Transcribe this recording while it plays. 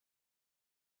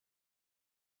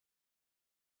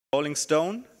Rolling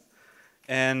Stone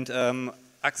and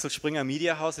Axel Springer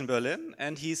Media House in Berlin,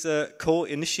 and he's a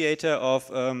co-initiator of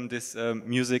this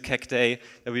Music Hack Day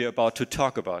that we are about to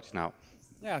talk about now.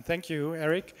 Yeah, thank you,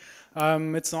 Eric.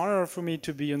 It's an honor for me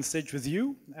to be on stage with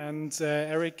you, and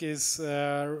Eric is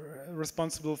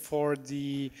responsible for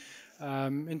the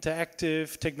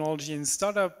interactive technology and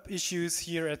startup issues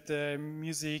here at the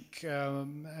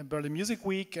Berlin Music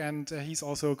Week, and he's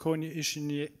also a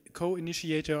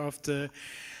co-initiator of the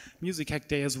Music Hack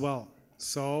Day as well.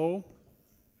 So,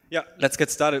 yeah, let's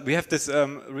get started. We have this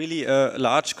really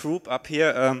large group up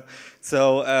here.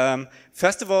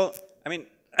 First of all,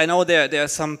 I know there are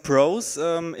some pros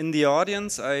in the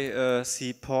audience. I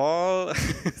see Paul,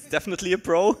 definitely a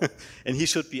pro, and he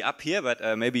should be up here, but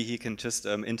maybe he can just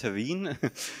intervene.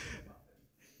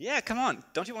 Yeah, come on.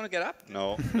 Don't you want to get up?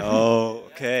 No. No.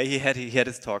 Okay, he had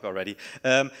his talk already.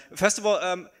 First of all,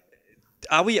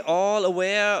 are we all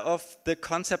aware of the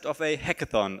concept of a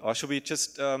hackathon, or should we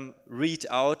just read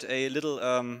out a little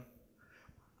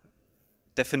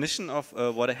definition of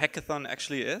what a hackathon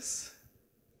actually is?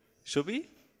 Should we?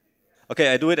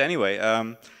 Okay, I do it anyway.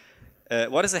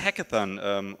 What is a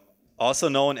hackathon? Also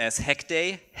known as Hack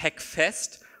Day, Hack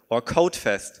Fest, or Code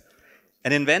Fest.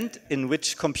 An event in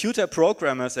which computer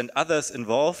programmers and others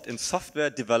involved in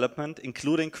software development,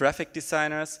 including graphic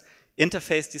designers,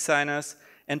 interface designers,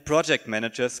 and project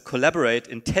managers, collaborate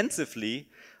intensively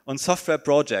on software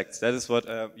projects. That is what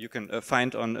you can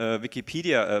find on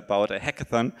Wikipedia about a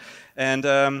hackathon. And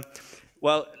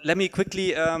well, let me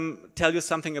quickly tell you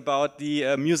something about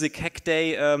the Music Hack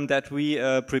Day that we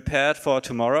prepared for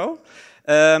tomorrow.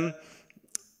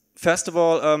 First of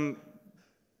all,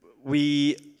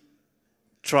 we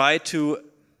try to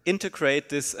integrate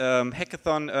this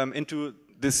hackathon into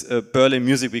this Berlin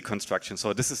Music Week construction.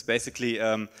 So this is basically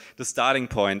the starting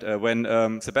point when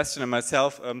Sebastian and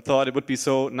myself thought it would be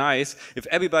so nice if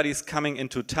everybody's coming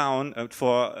into town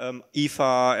for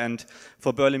IFA and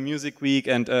for Berlin Music Week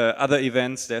and other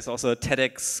events. There's also a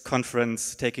TEDx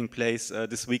conference taking place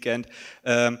this weekend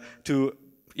to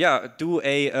do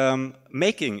a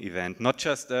making event, not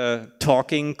just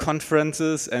talking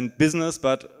conferences and business,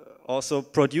 but also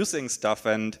producing stuff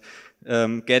and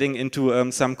getting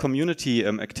into some community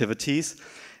activities.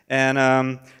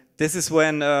 And this is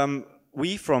when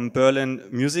we from Berlin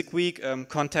Music Week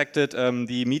contacted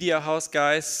the Media House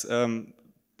guys.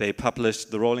 They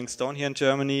published the Rolling Stone here in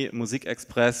Germany, Musik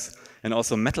Express, and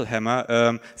also Metal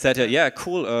Hammer. Said, yeah,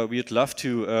 cool, we'd love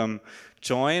to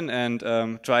join and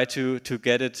try to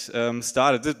get it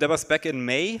started. That was back in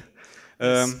May.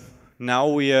 Yes. Now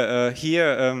we are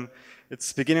here.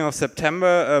 It's beginning of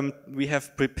September. We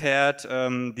have prepared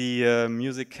the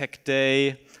Music Hack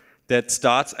Day that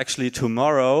starts actually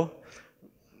tomorrow.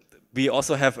 We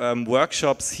also have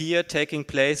workshops here taking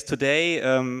place today.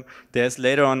 There's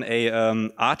later on a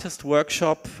artist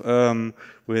workshop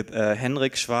with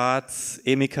Henrik Schwarz,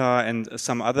 Emika, and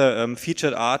some other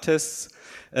featured artists.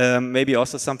 Maybe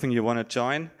also something you want to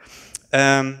join.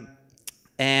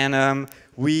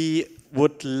 We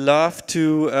would love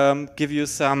to give you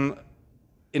some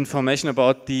information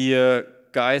about the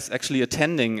guys actually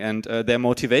attending and their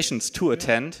motivations to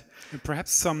attend. And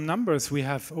perhaps some numbers. We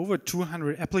have over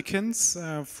 200 applicants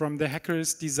from the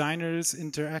hackers, designers,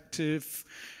 interactive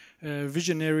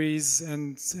visionaries,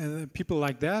 and people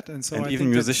like that. And so even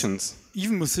musicians.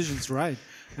 Even musicians, right?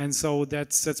 And so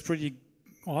that's pretty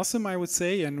awesome, I would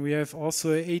say. And we have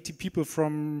also 80 people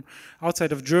from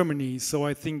outside of Germany. So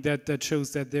I think that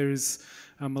shows that there is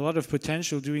a lot of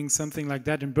potential doing something like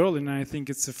that in Berlin. And I think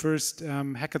it's the first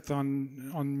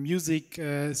hackathon on music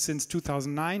since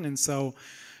 2009, and so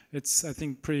it's, I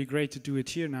think, pretty great to do it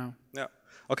here now. Yeah.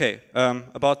 Okay.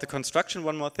 About the construction,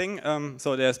 one more thing.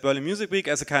 So there's Berlin Music Week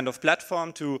as a kind of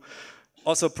platform to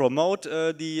also promote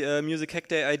the Music Hack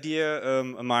Day idea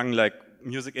among like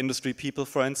music industry people,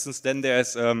 for instance. Then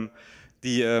there's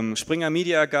the Springer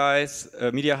Media guys,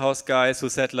 Media House guys, who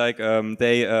said like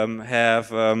they have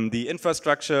the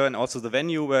infrastructure and also the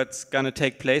venue where it's going to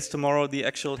take place tomorrow, the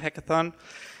actual hackathon.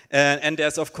 And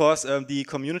there's of course the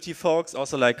community folks,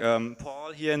 also like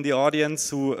Paul here in the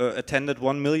audience, who attended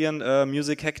 1 million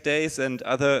Music Hack Days and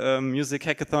other music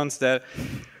hackathons that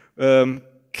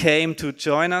came to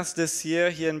join us this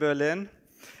year here in Berlin.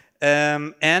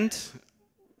 And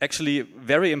actually,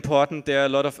 very important, there are a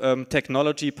lot of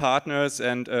technology partners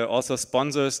and also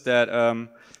sponsors that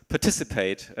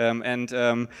participate.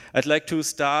 I'd like to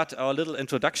start our little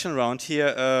introduction round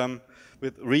here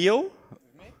with Rio.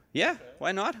 Yeah,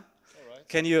 why not? Right.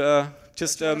 Can you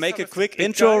just make a quick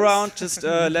intro round? Just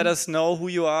let us know who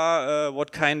you are,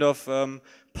 what kind of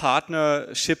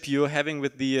partnership you're having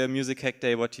with the Music Hack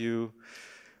Day, what you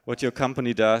what your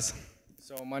company does.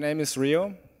 So my name is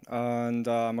Rio, and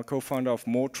I'm a co-founder of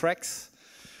MoreTracks.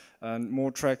 And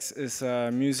MoreTracks is a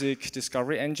music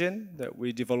discovery engine that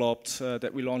we developed,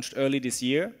 that we launched early this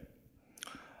year.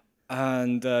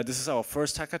 And this is our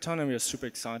first hackathon, and we are super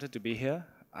excited to be here.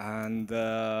 And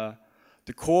the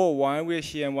core why we're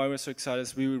here and why we're so excited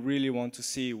is we really want to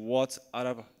see what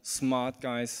other smart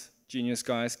guys, genius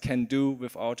guys can do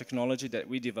with our technology that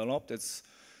we developed. It's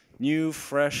new,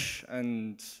 fresh,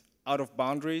 and out of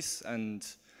boundaries. And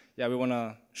yeah, we want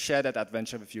to share that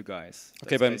adventure with you guys.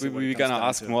 Okay, but we're going to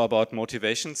ask more about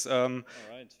motivations. Right.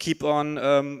 Keep on.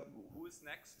 Who is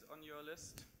next on your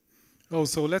list? Oh,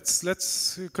 so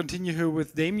let's continue here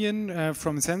with Damien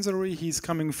from Sensory. He's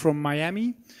coming from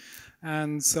Miami.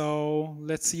 And so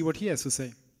let's see what he has to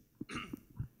say.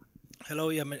 Hello,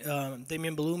 yeah, I'm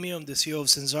Damien Bellumi. I'm the CEO of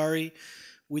Sensari.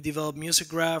 We develop Music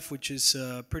Graph, which is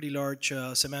a pretty large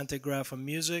semantic graph on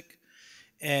music.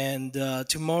 And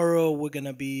tomorrow we're going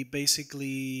to be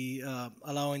basically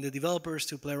allowing the developers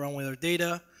to play around with our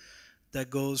data. That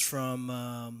goes from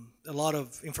a lot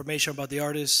of information about the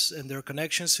artists and their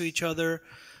connections to each other,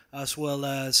 as well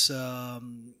as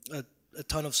a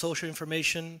ton of social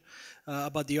information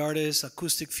about the artist,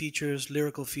 acoustic features,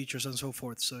 lyrical features, and so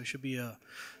forth. So it should be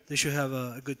they should have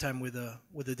a good time with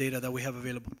the data that we have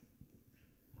available.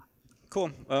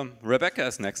 Cool. Rebecca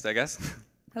is next, I guess.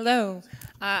 Hello,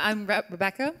 I'm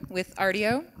Rebecca with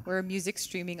Rdio. We're a music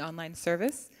streaming online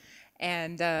service.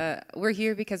 And we're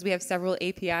here because we have several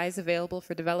APIs available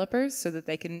for developers so that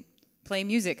they can play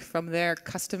music from their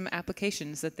custom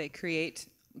applications that they create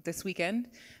this weekend.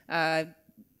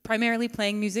 Primarily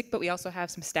playing music, but we also have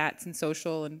some stats and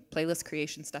social and playlist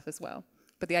creation stuff as well.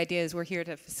 But the idea is we're here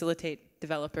to facilitate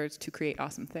developers to create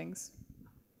awesome things.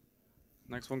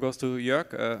 Next one goes to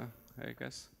Jörg, I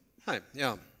guess. Hi,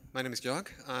 yeah, my name is Jörg.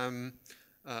 I'm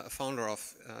a founder of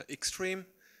Xstream,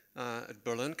 a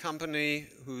Berlin company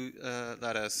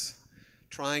that is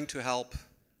trying to help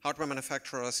hardware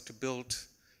manufacturers to build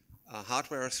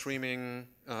hardware streaming,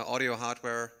 audio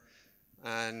hardware,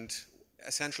 and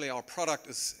essentially our product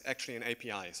is actually an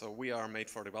API. So we are made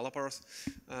for developers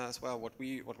as well. What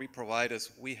we provide is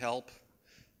we help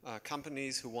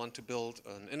companies who want to build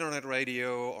an internet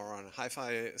radio or a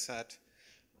hi-fi set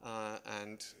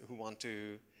and who want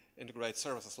to integrate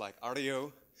services like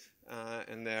Rdio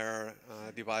in their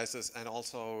devices and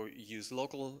also use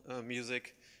local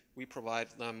music. We provide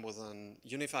them with a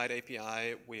unified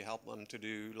API. We help them to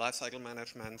do lifecycle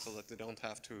management so that they don't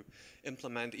have to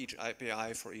implement each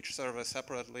API for each service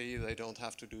separately. They don't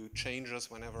have to do changes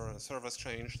whenever a service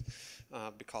changed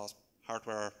because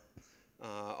hardware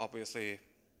obviously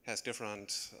has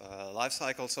different life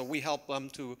cycles. So we help them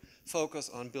to focus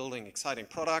on building exciting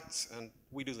products, and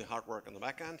we do the hard work on the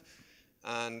back end.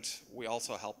 And we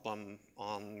also help them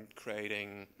on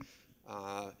creating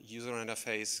user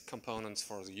interface components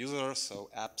for the users, so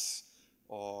apps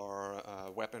or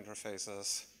web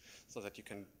interfaces, so that you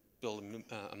can build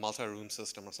a multi-room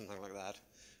system or something like that,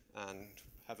 and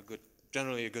have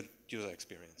generally a good user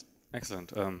experience.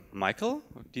 Excellent. Michael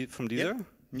from Deezer? Yep.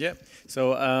 Yeah,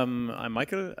 so I'm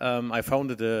Michael. I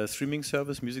founded a streaming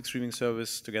service, music streaming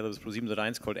service, together with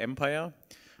ProSiebenSat.1 called Empire.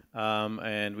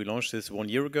 And we launched this 1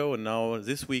 year ago, and now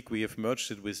this week we have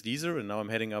merged it with Deezer, and now I'm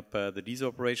heading up the Deezer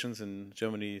operations in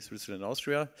Germany, Switzerland, and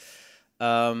Austria.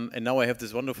 And now I have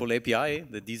this wonderful API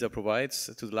that Deezer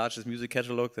provides to the largest music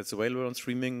catalog that's available on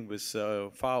streaming with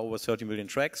far over 30 million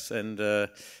tracks and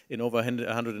in over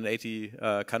 180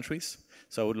 countries.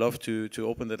 So I would love to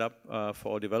open that up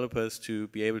for our developers to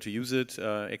be able to use it,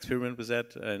 experiment with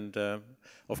that, and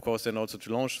of course then also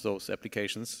to launch those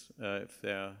applications if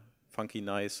they're funky,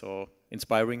 nice, or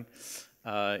inspiring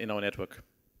in our network.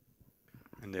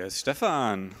 And there's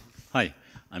Stefan. Hi,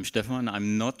 I'm Stefan.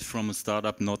 I'm not from a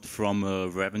startup, not from a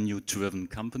revenue-driven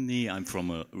company. I'm from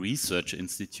a research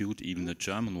institute, even a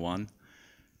German one.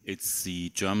 It's the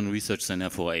German Research Center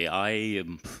for AI.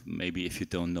 Maybe if you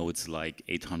don't know, it's like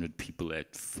 800 people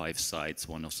at 5 sites,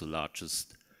 one of the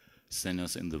largest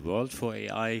centers in the world for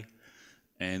AI.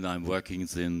 And I'm working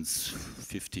since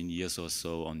 15 years or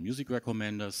so on music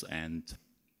recommenders. And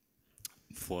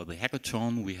for the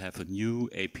hackathon, we have a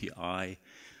new API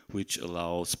which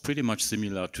allows, pretty much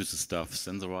similar to the stuff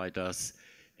Sensori does,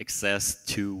 access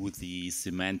to the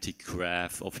semantic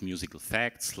graph of musical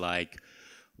facts, like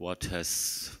what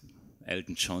has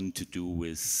Elton John to do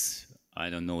with, I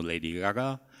don't know, Lady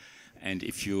Gaga. And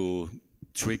if you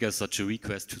trigger such a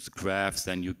request to the graphs,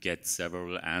 then you get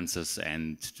several answers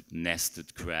and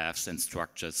nested graphs and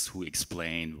structures who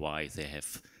explain why they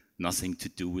have nothing to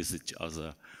do with each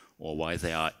other or why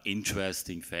they are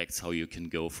interesting facts, how you can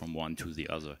go from one to the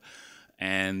other.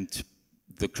 And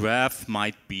the graph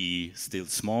might be still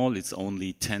small. It's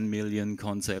only 10 million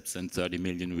concepts and 30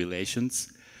 million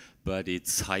relations, but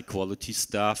it's high quality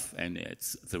stuff and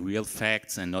it's the real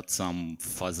facts and not some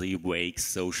fuzzy, vague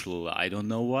social I don't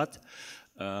know what.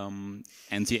 And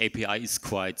the API is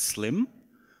quite slim,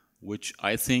 which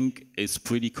I think is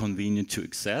pretty convenient to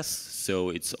access. So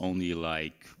it's only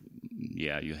like,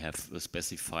 yeah, you have a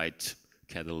specified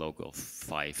catalog of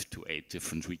 5 to 8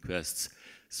 different requests.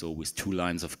 So with 2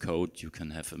 lines of code, you can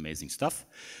have amazing stuff.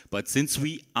 But since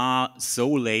we are so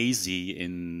lazy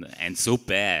and so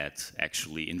bad,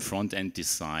 actually, in front-end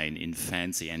design, in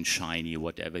fancy and shiny,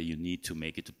 whatever you need to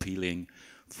make it appealing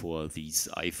for these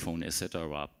iPhone,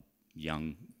 etc.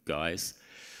 young guys,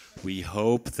 we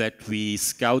hope that we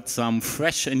scout some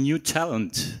fresh and new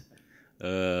talent.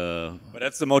 But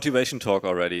that's the motivation talk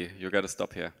already. You got to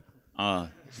stop here.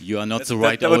 You are not That's, the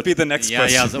right. That would be the next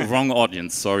question. Yeah, the wrong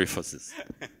audience. Sorry for this.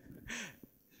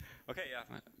 Okay,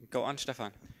 yeah. Go on,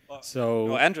 Stefan.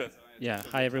 So, Andres. Yeah,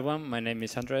 hi everyone. My name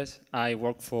is Andres. I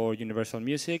work for Universal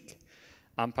Music.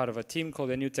 I'm part of a team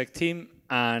called the New Tech Team,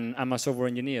 and I'm a software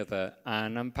engineer there.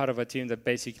 And I'm part of a team that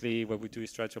basically what we do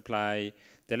is try to apply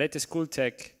the latest cool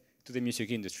tech to the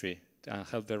music industry and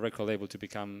help the record label to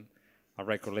become a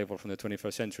record label from the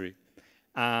 21st century.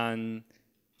 And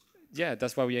yeah,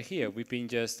 that's why we are here. We've been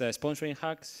just sponsoring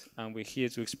hacks, and we're here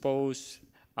to expose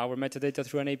our metadata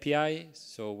through an API.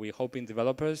 So we're hoping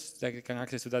developers that can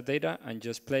access to that data and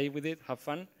just play with it, have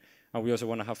fun. And we also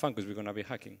want to have fun because we're going to be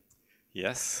hacking.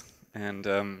 Yes, and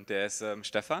there's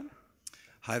Stefan.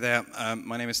 Hi there,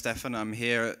 my name is Stefan. I'm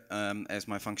here as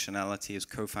my functionality as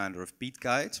co-founder of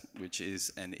BeatGuide, which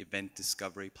is an event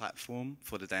discovery platform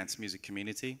for the dance music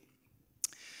community.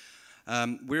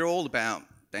 We're all about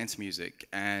dance music,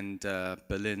 and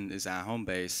Berlin is our home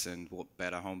base, and what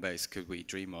better home base could we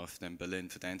dream of than Berlin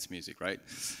for dance music, right?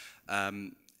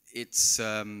 It's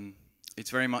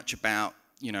very much about,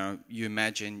 you know, you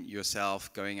imagine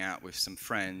yourself going out with some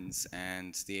friends,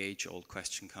 and the age-old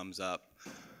question comes up,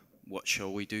 what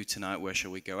shall we do tonight, where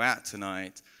shall we go out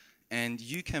tonight? And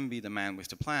you can be the man with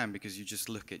the plan because you just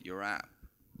look at your app,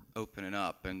 open it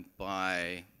up, and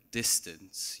by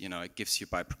distance, you know, it gives you,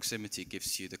 by proximity, it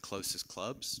gives you the closest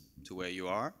clubs to where you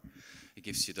are. It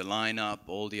gives you the lineup,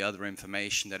 all the other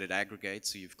information that it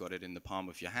aggregates, so you've got it in the palm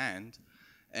of your hand.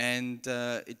 And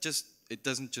it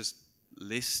doesn't just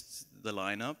list the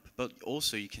lineup, but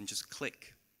also you can just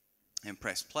click and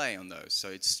press play on those. So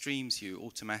it streams you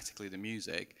automatically the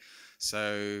music.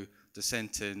 So the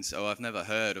sentence, oh, I've never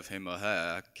heard of him or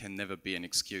her, can never be an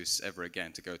excuse ever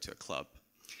again to go to a club.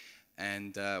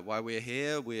 And why we're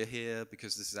here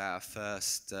because this is our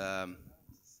first... Not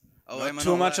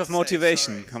too much of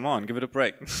motivation. Come on, give it a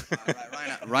break.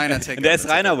 Rainer, take over. There's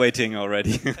Rainer waiting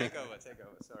already. Take over,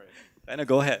 sorry. Rainer,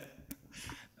 go ahead.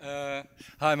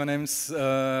 Hi, my name's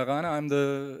Rainer. I'm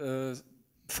the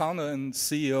founder and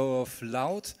CEO of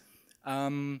Loud.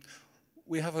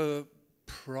 We have a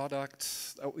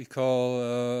product that we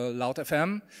call Loud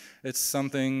FM. It's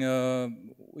something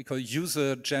we call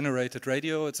user-generated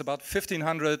radio. It's about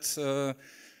 1,500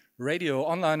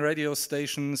 online radio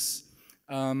stations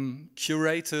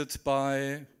curated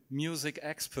by music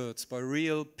experts, by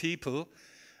real people,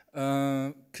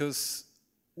 because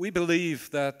we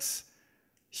believe that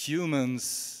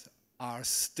humans are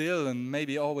still and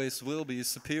maybe always will be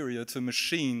superior to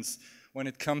machines when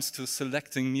it comes to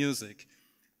selecting music.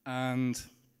 And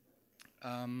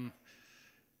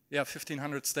yeah,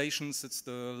 1,500 stations, it's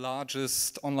the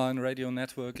largest online radio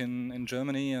network in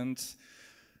Germany, and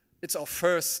it's our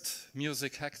first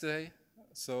Music Hack Day,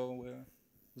 so we're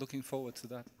looking forward to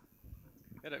that.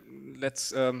 Yeah,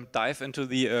 let's dive into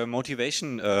the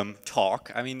motivation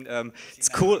talk. I mean, it's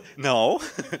cool. No,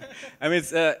 I mean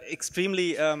it's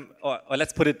extremely. Or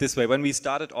let's put it this way: when we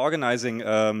started organizing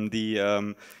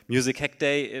the Music Hack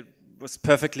Day, it was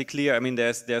perfectly clear. I mean,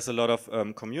 there's a lot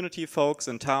of community folks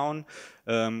in town,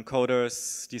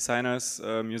 coders, designers,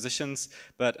 musicians.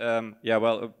 But yeah,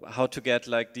 well, how to get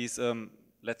like these,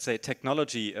 let's say,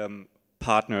 technology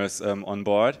partners on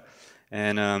board,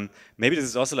 and maybe this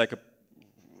is also like a.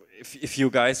 If you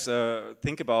guys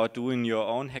think about doing your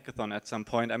own hackathon at some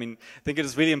point, I mean, I think it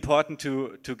is really important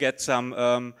to get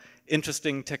some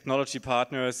interesting technology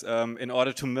partners in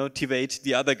order to motivate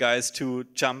the other guys to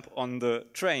jump on the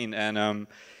train. And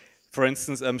for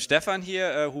instance, Stefan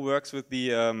here, who works with the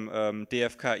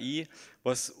DFKI,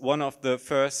 was one of the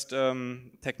first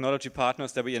technology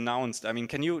partners that we announced. I mean,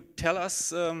 can you tell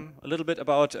us a little bit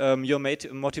about your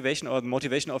motivation or the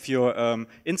motivation of your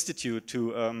institute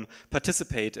to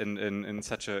participate in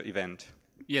such an event?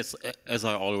 Yes, as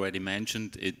I already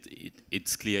mentioned,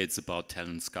 it's clear it's about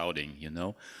talent scouting, you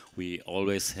know. We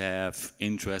always have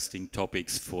interesting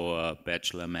topics for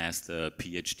bachelor, master,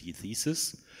 PhD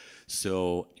thesis.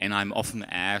 So, and I'm often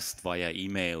asked via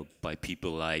email by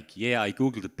people like, yeah, I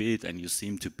Googled a bit and you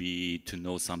seem to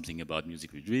know something about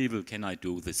music retrieval, can I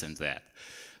do this and that?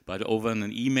 But over an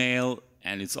email,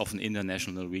 and it's often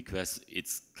international requests,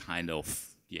 it's kind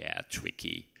of, yeah,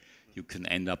 tricky. You can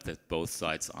end up that both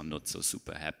sides are not so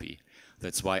super happy.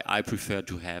 That's why I prefer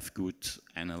to have good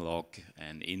analog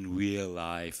and in real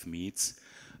life meets.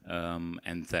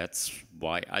 And that's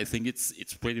why I think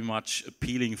it's pretty much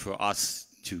appealing for us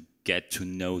to get to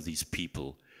know these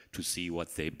people, to see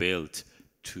what they build,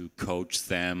 to coach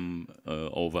them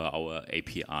over our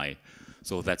API.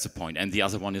 So that's the point. And the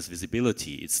other one is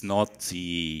visibility. It's not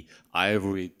the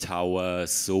ivory tower,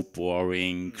 so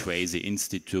boring, crazy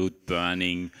institute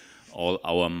burning all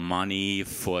our money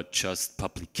for just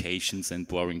publications and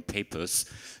boring papers.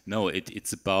 No,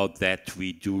 it's about that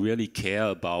we do really care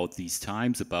about these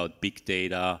times, about big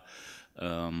data,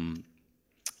 and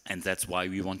that's why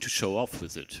we want to show off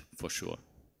with it, for sure.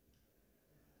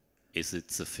 Is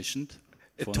it sufficient?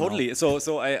 Totally. Now?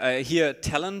 So I hear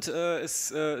talent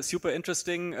is super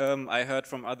interesting. I heard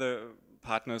from other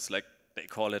partners, like they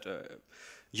call it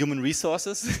human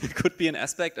resources. It could be an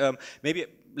aspect. Maybe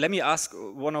let me ask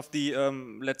one of the,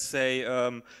 let's say,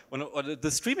 one of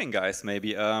the streaming guys.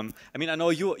 Maybe. I mean, I know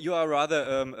you are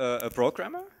rather a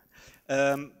programmer.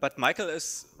 But Michael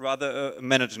is rather a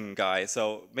managing guy,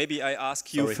 so maybe I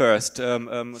ask you first.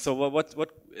 So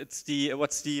what's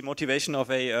the motivation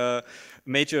of a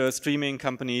major streaming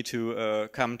company to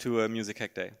come to a Music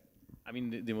Hack Day? I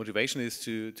mean, the motivation is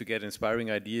to get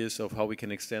inspiring ideas of how we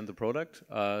can extend the product.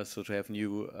 So to have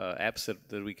new apps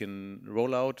that we can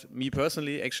roll out. Me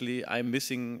personally, actually, I'm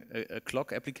missing a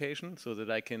clock application so that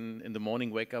I can in the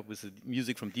morning wake up with the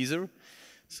music from Deezer.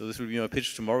 So this will be my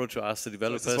pitch tomorrow to ask the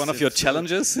developers. So is this one of your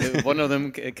challenges? One of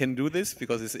them can do this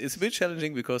because it's a bit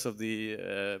challenging because of the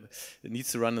it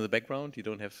needs to run in the background. You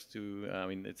don't have to. I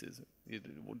mean, you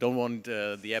don't want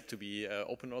the app to be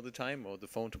open all the time or the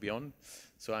phone to be on.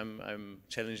 So I'm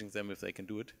challenging them if they can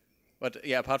do it. But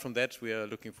yeah, apart from that, we are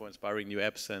looking for inspiring new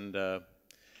apps and.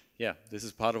 Yeah, this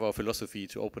is part of our philosophy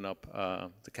to open up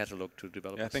the catalog to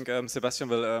developers. Yeah, I think Sebastian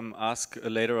will ask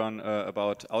later on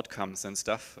about outcomes and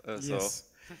stuff. Yes.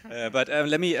 But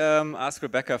let me ask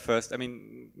Rebecca first. I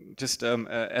mean, just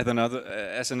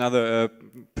as another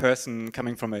person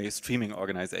coming from a streaming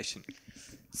organization.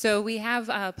 So we have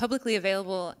publicly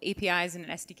available APIs and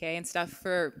an SDK and stuff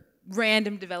for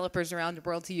random developers around the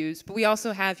world to use. But we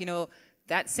also have,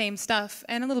 that same stuff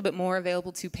and a little bit more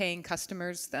available to paying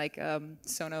customers like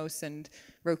Sonos and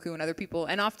Roku and other people.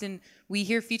 And often we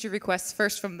hear feature requests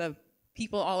first from the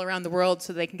people all around the world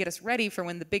so they can get us ready for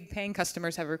when the big paying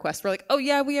customers have a request. We're like, oh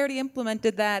yeah, we already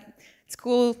implemented that. It's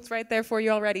cool, it's right there for you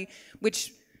already.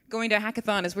 Which, going to a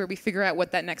hackathon is where we figure out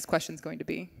what that next question is going to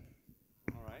be.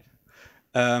 All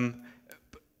right.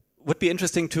 Would be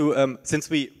interesting to, since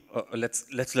we,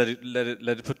 let's let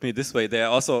it put me this way, there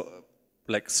are also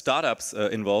like startups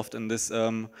involved in this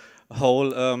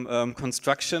whole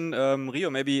construction. Rio,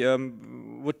 maybe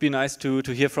would be nice to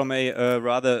hear from a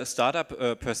rather startup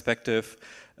perspective.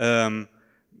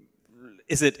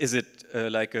 Is it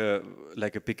like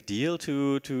a big deal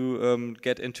to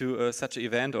get into such an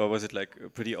event, or was it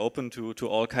like pretty open to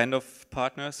all kind of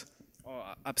partners?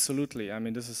 Oh, absolutely. I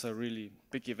mean, this is a really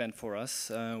big event for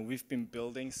us. We've been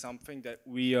building something that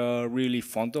we are really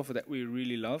fond of, that we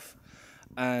really love.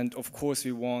 And of course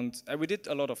we did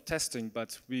a lot of testing,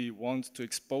 but we want to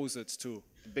expose it to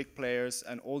the big players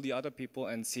and all the other people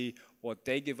and see what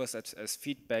they give us as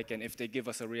feedback, and if they give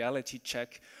us a reality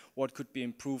check, what could be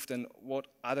improved and what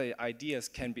other ideas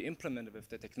can be implemented with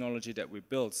the technology that we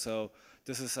built. So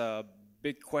this is a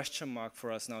big question mark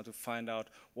for us now to find out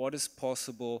what is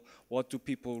possible, what do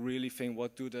people really think,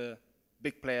 what do the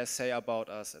big players say about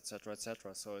us, etc.,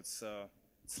 etc. So it's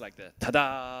like the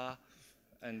ta-da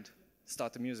and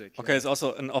start the music. Okay, it's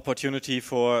also an opportunity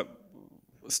for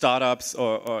startups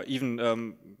or even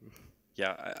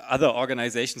other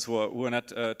organizations who are not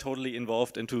totally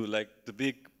involved into like the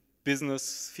big business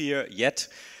sphere yet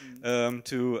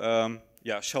to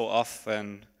show off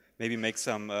and maybe make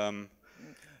some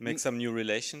new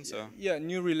relations. Or? Yeah,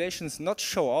 new relations, not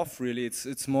show off really.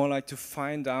 It's more like to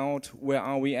find out where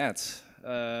are we at,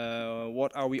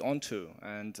 what are we onto,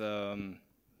 and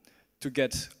to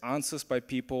get answers by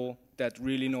people that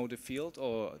really know the field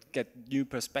or get new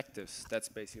perspectives. That's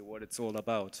basically what it's all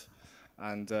about.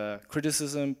 And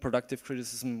criticism, productive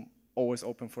criticism, always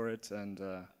open for it, and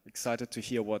excited to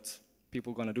hear what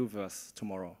people are going to do with us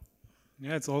tomorrow.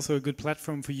 Yeah, it's also a good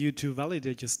platform for you to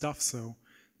validate your stuff. So,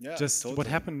 Yeah, just totally. what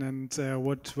happened and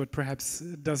what perhaps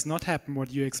does not happen,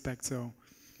 what you expect. So,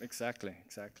 Exactly.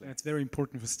 that's very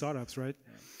important for startups, right?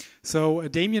 Yeah. So,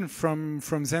 Damien from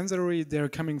Sensory, they're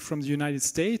coming from the United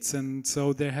States, and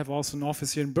so they have also an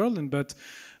office here in Berlin. But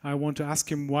I want to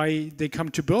ask him why they come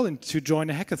to Berlin to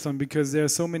join a hackathon, because there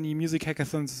are so many music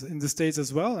hackathons in the States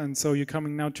as well. And so you're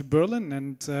coming now to Berlin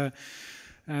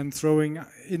and throwing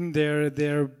in their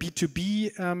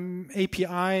B2B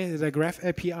API, their Graph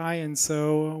API. And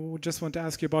so we just want to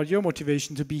ask you about your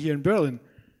motivation to be here in Berlin.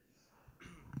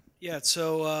 Yeah,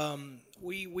 so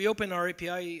we opened our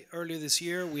API earlier this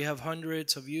year. We have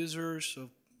hundreds of users,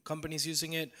 of companies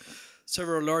using it,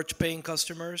 several large paying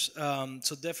customers.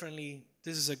 So definitely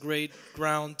this is a great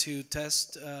ground to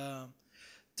test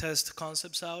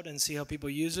concepts out and see how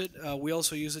people use it. We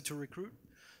also use it to recruit.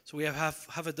 So we have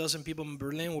half a dozen people in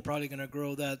Berlin. We're probably going to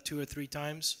grow that 2 or 3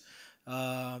 times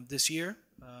this year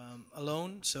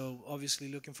alone. So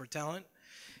obviously looking for talent.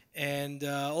 And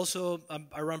also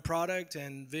I run product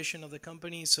and vision of the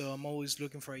company, so I'm always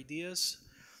looking for ideas.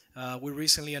 We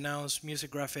recently announced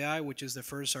Music Graph AI, which is the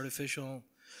first artificial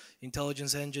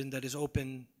intelligence engine that is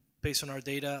open based on our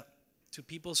data to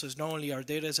people. So it's not only our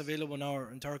data is available, now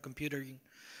our entire computer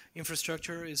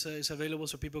infrastructure is available,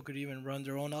 so people could even run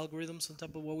their own algorithms on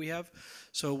top of what we have.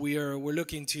 So we're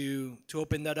looking to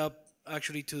open that up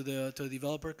actually to the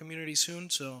developer community soon.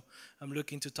 So I'm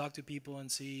looking to talk to people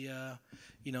and see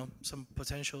some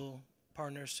potential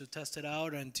partners to test it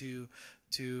out and to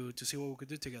see what we could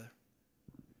do together.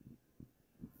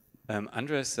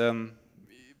 Andres,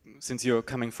 since you're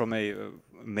coming from a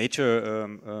major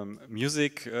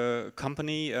music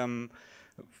company,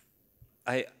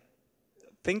 I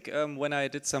think when I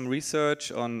did some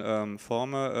research on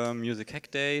former Music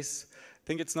Hack Days, I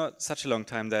think it's not such a long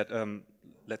time that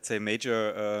let's say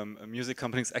major music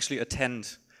companies actually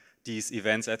attend these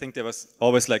events. I think there was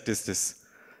always like this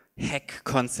hack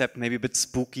concept, maybe a bit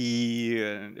spooky.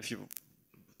 If you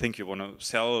think you want to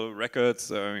sell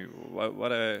records,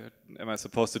 what am I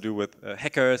supposed to do with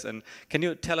hackers? And can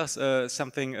you tell us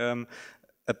something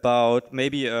about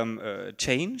maybe a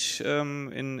change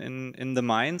in the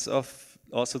minds of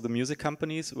also the music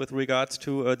companies with regards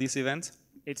to these events?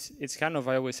 It's kind of,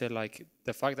 I always say, like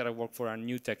the fact that I work for a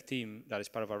new tech team that is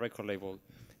part of a record label,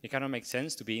 it kind of makes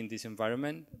sense to be in this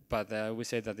environment, but I always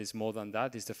say that it's more than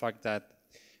that. It's the fact that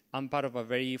I'm part of a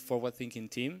very forward-thinking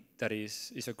team that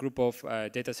is a group of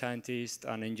data scientists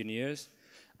and engineers,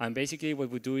 and basically what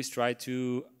we do is try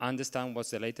to understand what's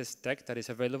the latest tech that is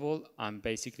available and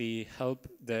basically help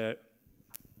the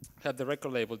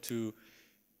record label to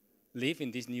live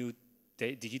in this new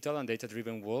digital and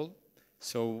data-driven world.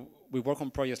 So we work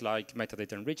on projects like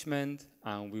metadata enrichment,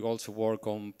 and we also work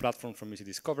on platforms for music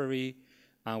discovery,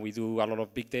 and we do a lot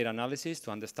of big data analysis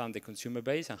to understand the consumer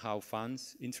base and how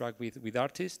fans interact with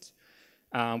artists.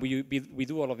 We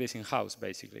do all of this in-house,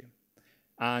 basically.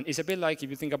 And it's a bit like if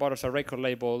you think about us a record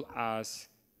label as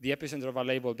the epicenter of a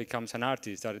label becomes an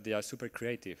artist, that they are super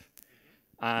creative.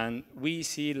 And we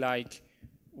see like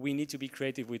we need to be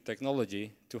creative with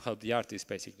technology to help the artist,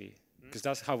 basically. Because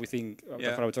that's how we think,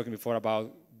 that's what I was talking before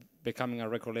about becoming a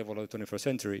record label of the 21st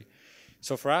century.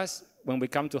 So for us, when we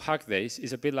come to Hack Days,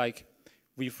 it's a bit like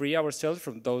we free ourselves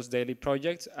from those daily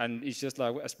projects, and it's just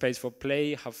like a space for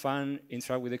play, have fun,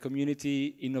 interact with the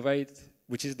community, innovate,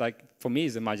 which is like, for me,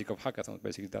 is the magic of hackathons,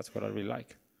 basically. That's what I really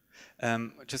like.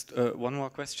 Just one more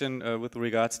question with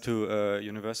regards to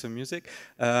Universal Music.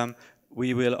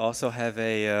 We will also have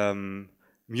a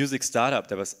music startup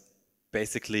that was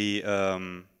basically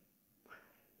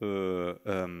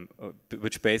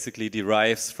which basically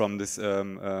derives from this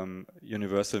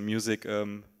Universal Music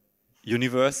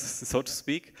universe, so to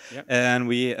speak. Yep.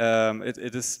 And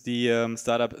it is the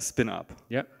startup Spin Up.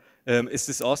 Yeah. Is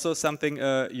this also something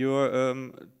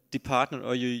your department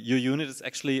or your unit is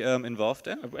actually involved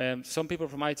in? Some people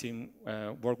from my team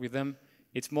work with them.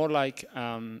 It's more like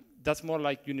that's more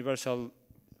like universal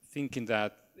thinking,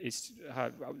 that it's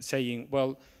saying,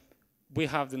 well, we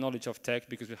have the knowledge of tech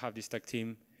because we have this tech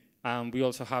team, and we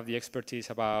also have the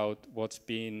expertise about what's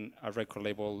been a record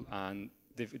label, and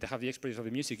they have the expertise of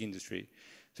the music industry.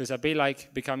 So it's a bit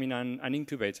like becoming an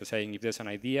incubator, saying if there's an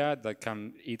idea that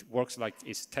it works like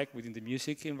it's tech within the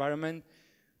music environment,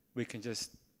 we can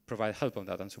just provide help on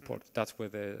that and support. That's where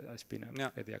the Spin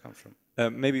Up idea comes from.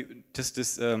 Maybe just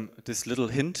this little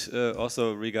hint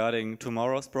also regarding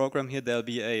tomorrow's program here. There'll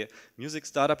be a music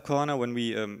startup corner when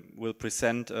we will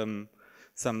present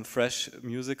some fresh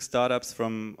music startups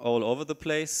from all over the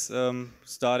place,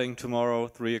 starting tomorrow,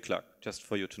 3 o'clock, just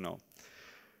for you to know.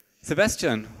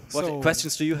 Sebastian, what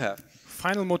questions do you have?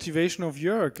 final motivation of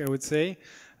Jörg, I would say.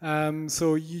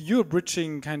 So you're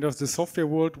bridging kind of the software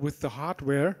world with the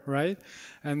hardware, right?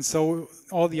 And so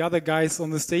all the other guys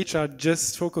on the stage are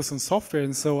just focused on software.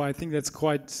 And so I think that's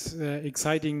quite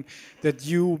exciting that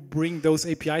you bring those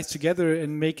APIs together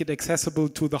and make it accessible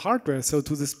to the hardware, so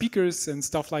to the speakers and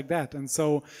stuff like that. And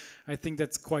so I think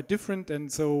that's quite different.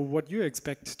 And so what do you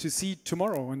expect to see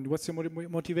tomorrow, and what's your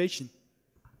motivation?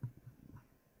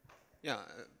 Yeah,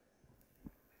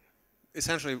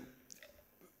 essentially,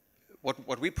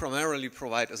 what we primarily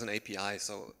provide is an API.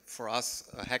 So for us,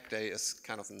 a hack day is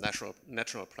kind of a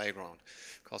natural playground,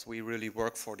 because we really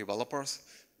work for developers.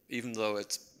 Even though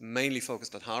it's mainly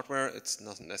focused on hardware, it's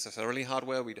not necessarily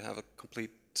hardware. We have a complete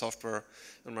software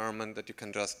environment that you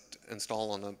can just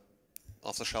install on a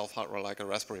off-the-shelf hardware like a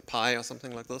Raspberry Pi or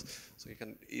something like this. So you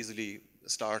can easily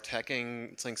start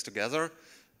hacking things together.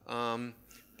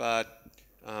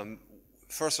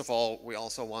 First of all, we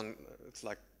also want, it's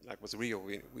like with Rio,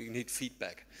 we need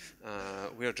feedback.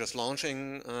 We are just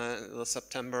launching this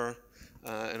September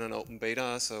in an open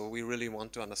beta, so we really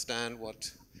want to understand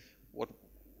what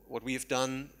we've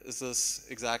done. Is this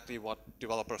exactly what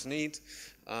developers need?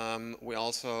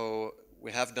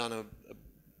 We have done a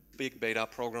big beta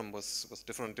program with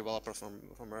different developers from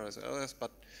various areas,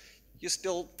 but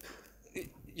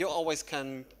you always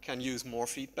can use more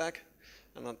feedback,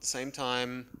 and at the same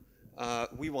time,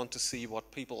 we want to see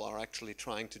what people are actually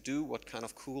trying to do, what kind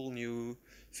of cool new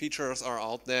features are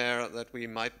out there that we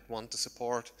might want to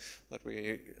support, that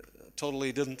we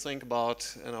totally didn't think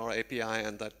about in our API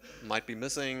and that might be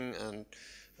missing, and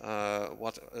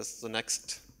what is the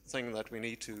next thing that we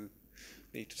need to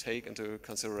take into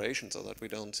consideration so that we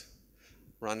don't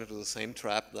run into the same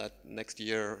trap that next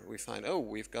year we find, oh,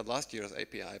 we've got last year's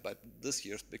API, but this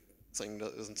year's big thing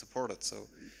that isn't supported. So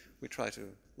we try to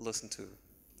listen to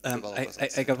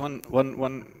I got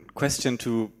one question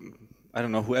to, I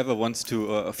don't know, whoever wants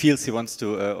to feels he wants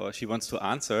to or she wants to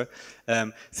answer.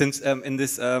 Since in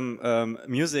this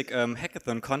music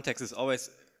hackathon context, it's always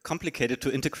complicated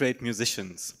to integrate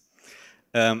musicians.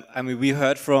 I mean, we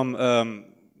heard from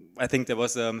I think there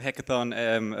was a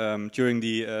hackathon during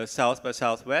the South by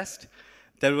Southwest.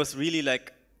 That was really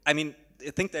like, I mean, I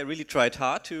think they really tried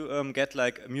hard to get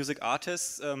like music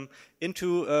artists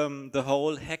into the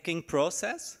whole hacking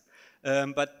process,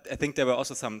 but I think there were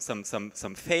also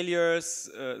some failures.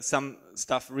 Some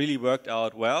stuff really worked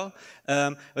out well.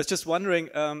 I was just wondering,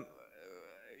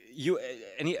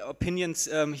 any opinions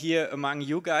here among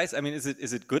you guys? I mean, is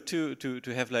it good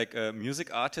to have like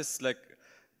music artists like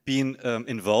being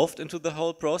involved into the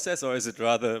whole process, or is it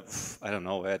rather, I don't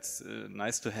know, it's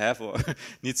nice to have or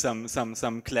need some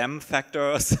clam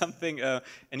factor or something?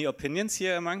 Any opinions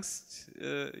here amongst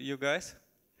you guys?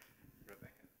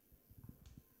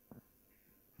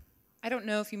 I don't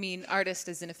know if you mean artist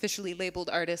as an officially labeled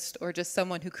artist or just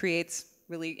someone who creates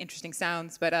really interesting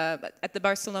sounds, but at the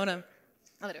Barcelona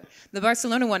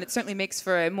one, it certainly makes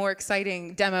for a more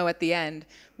exciting demo at the end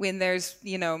when there's,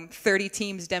 30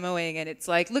 teams demoing and it's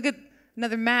like, look at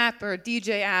another map or a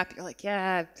DJ app. You're like,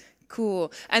 yeah,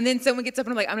 cool. And then someone gets up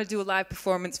and I'm like, I'm going to do a live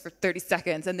performance for 30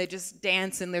 seconds. And they just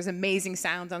dance and there's amazing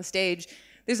sounds on stage.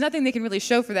 There's nothing they can really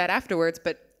show for that afterwards,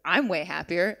 but I'm way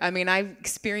happier. I mean, I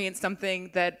experienced something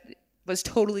that was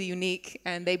totally unique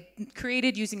and they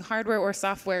created using hardware or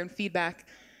software and feedback.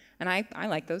 And I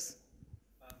like those.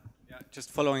 Yeah,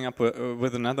 just following up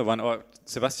with another one, or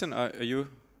Sebastian, are you?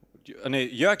 No,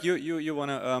 Jörg, you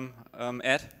want to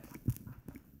add?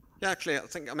 Yeah, actually, I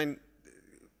think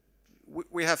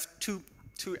we have two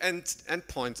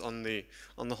endpoints on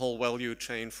the whole value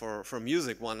chain for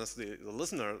music. One is the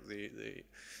listener,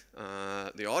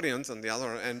 the audience, and the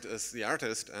other end is the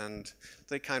artist, and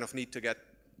they kind of need to get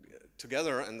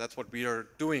together, and that's what we are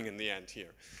doing in the end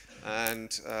here.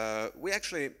 And we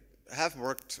actually have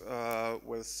worked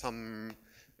with some,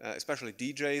 especially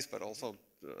DJs, but also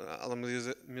other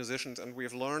musicians, and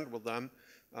we've learned with them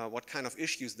what kind of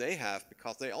issues they have,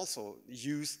 because they also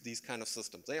use these kind of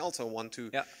systems. They also want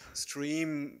to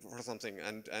stream for something,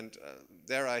 and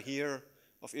there I hear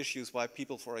of issues why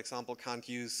people, for example, can't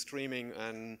use streaming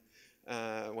and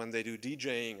when they do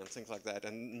DJing and things like that.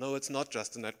 And no, it's not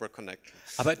just a network connection.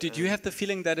 But did you have the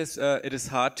feeling that it is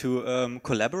hard to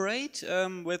collaborate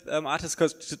with artists?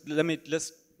 Because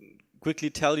let's quickly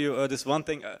tell you this one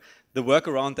thing, the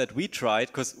workaround that we tried,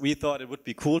 because we thought it would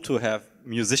be cool to have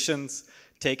musicians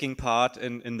taking part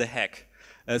in the hack.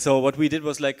 So what we did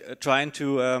was like trying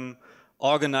to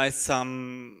organize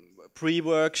some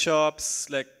pre-workshops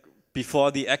like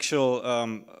before the actual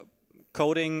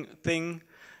coding thing.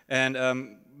 And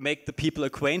make the people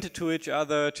acquainted to each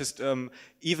other, just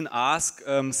even ask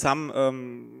some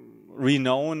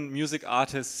renowned music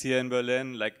artists here in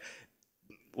Berlin, like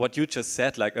what you just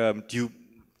said, like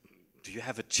do you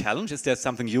have a challenge? Is there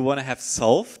something you want to have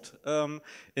solved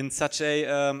in such a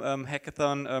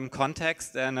hackathon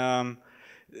context? And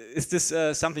is this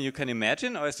something you can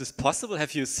imagine, or is this possible?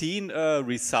 Have you seen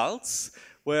results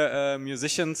where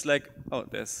musicians like, oh,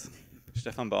 there's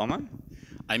Stefan Baumann?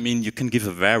 I mean, you can give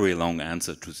a very long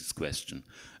answer to this question.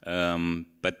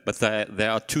 But there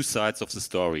are two sides of the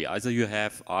story. Either you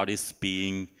have artists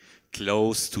being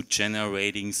close to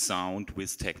generating sound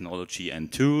with technology and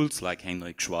tools like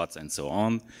Henrik Schwarz and so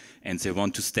on, and they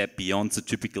want to step beyond the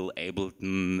typical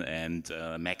Ableton and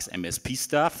Max MSP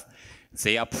stuff.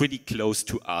 They are pretty close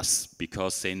to us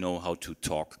because they know how to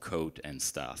talk code and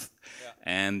stuff. Yeah.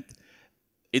 And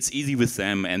it's easy with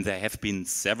them, and there have been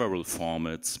several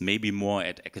formats, maybe more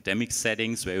at academic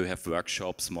settings where you have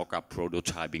workshops, mock-up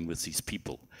prototyping with these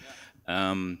people.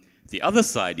 Yeah. The other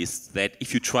side is that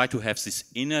if you try to have this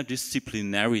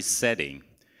interdisciplinary setting,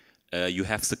 you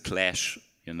have the clash,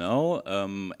 you know,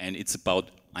 and it's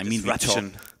about, I mean, we talk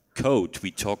code,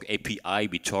 we talk API,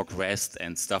 we talk REST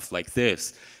and stuff like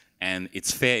this. And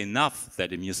it's fair enough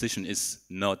that a musician is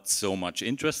not so much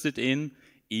interested in,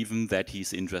 even that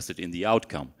he's interested in the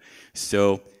outcome.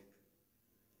 So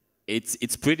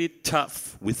it's pretty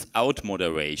tough without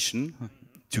moderation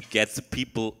to get the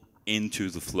people into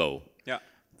the flow. Yeah.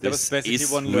 This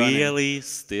is really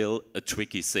still a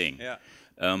tricky thing. Yeah.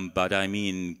 But I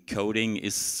mean, coding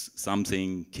is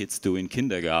something kids do in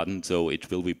kindergarten, so it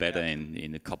will be better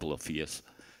in a couple of years.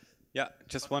 Yeah,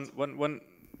 just one.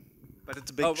 But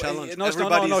it's a big challenge.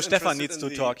 No, Stefan needs to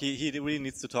talk. He really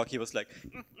needs to talk. He was like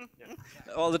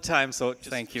all the time. So just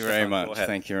thank you very much.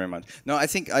 Thank you very much. No, I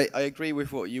think I agree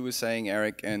with what you were saying,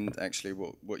 Eric, and actually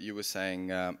what you were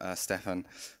saying, Stefan,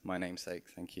 my namesake.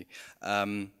 Thank you.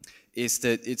 Is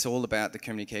that it's all about the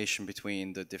communication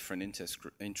between the different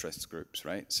interest groups,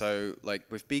 right? So, like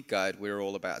with Beat Guide, we're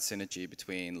all about synergy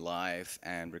between live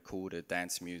and recorded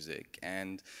dance music,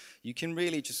 and you can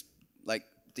really just like.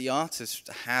 The artists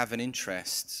have an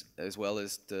interest, as well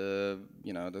as the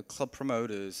club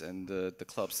promoters and the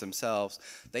clubs themselves.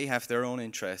 They have their own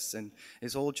interests, and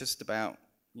it's all just about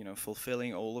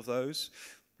fulfilling all of those,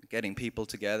 getting people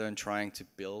together and trying to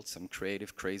build some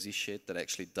creative, crazy shit that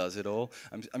actually does it all.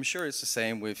 I'm sure it's the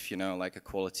same with like a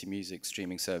quality music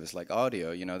streaming service like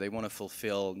Audio. They want to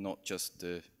fulfill not just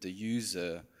the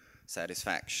user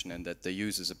satisfaction and that the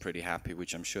users are pretty happy,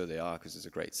 which I'm sure they are because it's a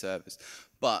great service,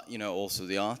 but also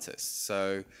the artists.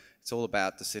 So it's all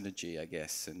about the synergy, I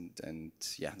guess, and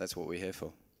yeah, that's what we're here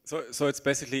for. So it's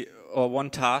basically one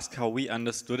task, how we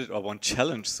understood it, or one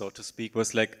challenge, so to speak,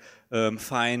 was like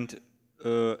find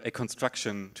a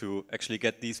construction to actually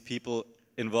get these people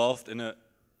involved in a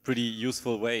pretty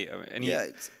useful way. Yeah,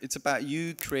 it's about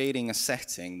you creating a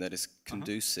setting that is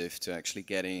conducive to actually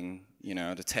getting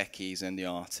the techies and the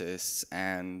artists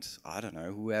and I don't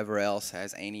know, whoever else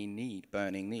has any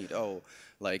burning need. Oh,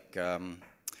 like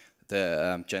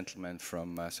the gentleman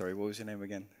from sorry, what was your name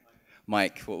again?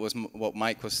 Mike. What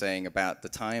Mike was saying about the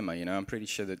timer. I'm pretty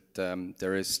sure that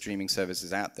there is streaming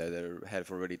services out there that have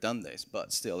already done this,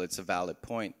 but still, it's a valid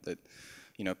point that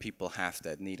people have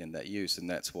that need and that use, and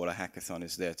that's what a hackathon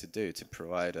is there to do, to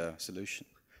provide a solution.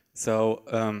 So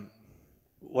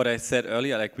what I said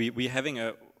earlier, like we're having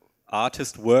a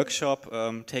artist workshop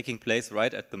taking place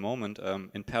right at the moment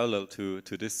in parallel to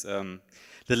this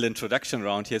little introduction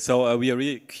round here. So we are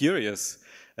really curious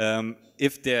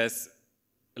if there's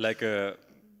like a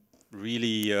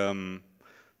really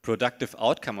productive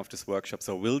outcome of this workshop.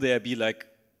 So will there be like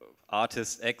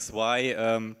artist X,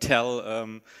 Y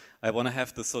tell I want to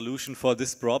have the solution for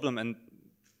this problem, and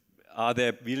are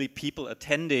there really people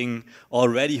attending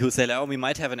already who say, oh, we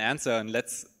might have an answer and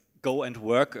let's go and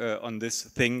work on this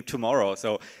thing tomorrow?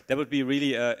 So that would be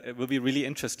really, it will be really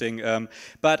interesting.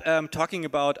 But talking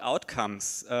about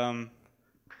outcomes, do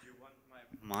you want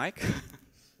my mic?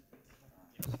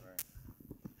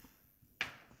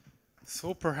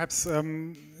 So perhaps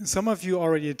some of you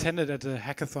already attended at a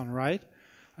hackathon, right?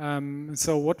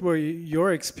 So what were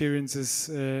your experiences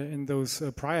in those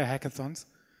prior hackathons?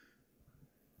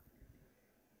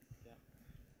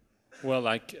 Well,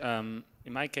 like in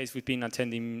my case, we've been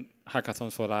attending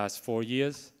hackathons for the last 4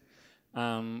 years.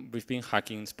 We've been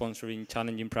hacking, sponsoring,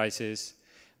 challenging prizes,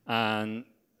 and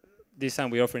this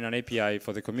time we're offering an API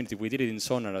for the community. We did it in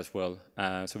Sonar as well,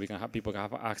 so we can have people can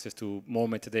have access to more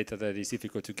metadata that is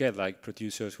difficult to get, like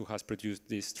producers who has produced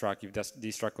this track, if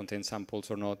this track contains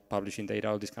samples or not, publishing data,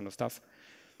 all this kind of stuff.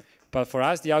 But for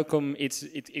us, the outcome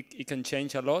it can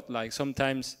change a lot. Like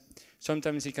sometimes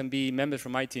sometimes it can be members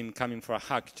from my team coming for a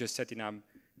hack, just setting up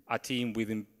a team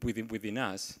within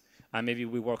us. And maybe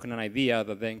we work on an idea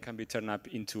that then can be turned up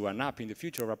into an app in the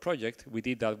future or a project. We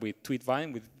did that with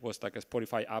Tweetvine, which was like a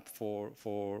Spotify app for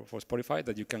Spotify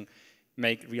that you can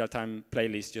make real-time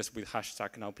playlists just with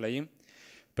hashtag now playing.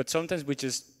 But sometimes we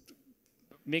just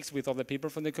mix with other people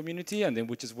from the community and then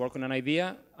we just work on an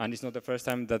idea, and it's not the first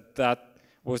time that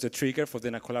was the trigger for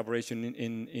then a collaboration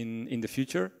in the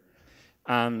future.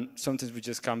 Sometimes we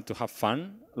just come to have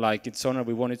fun. Like in Sonar,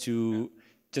 we wanted to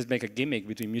just make a gimmick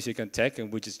between music and tech,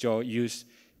 and we just use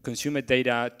consumer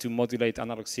data to modulate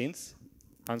analog synths.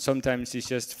 And sometimes it's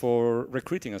just for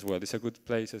recruiting as well. It's a good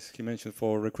place, as he mentioned,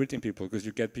 for recruiting people, because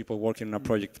you get people working on a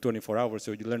project for 24 hours,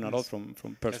 so you learn a lot from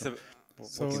person.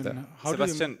 So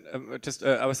Sebastian,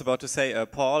 I was about to say,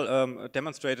 Paul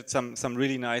demonstrated some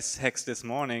really nice hacks this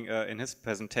morning in his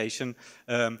presentation.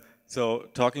 So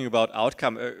talking about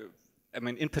outcome, I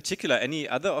mean, in particular, any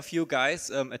other of you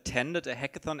guys attended a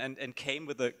hackathon and came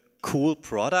with a cool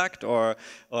product or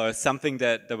something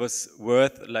that was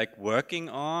worth like working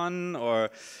on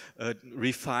or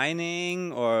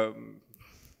refining, or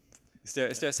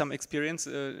is there some experience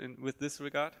with this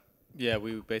regard? Yeah,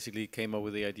 we basically came up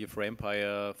with the idea for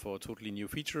Empire for a totally new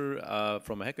feature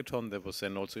from a hackathon that was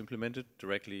then also implemented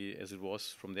directly as it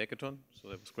was from the hackathon, so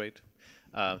that was great.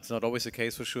 It's not always the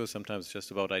case for sure, sometimes it's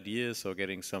just about ideas or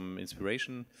getting some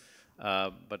inspiration,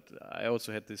 but I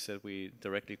also had this that we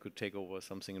directly could take over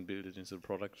something and build it into the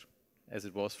product as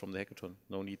it was from the hackathon.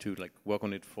 No need to like work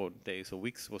on it for days or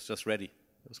weeks, it was just ready.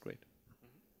 It was great.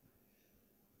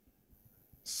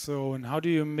 So, and how do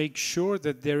you make sure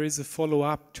that there is a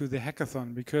follow-up to the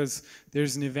hackathon? Because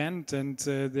there's an event and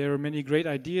there are many great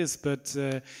ideas, but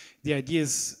the idea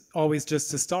is always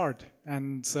just a start.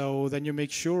 And so then you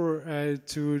make sure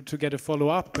to get a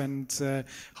follow-up and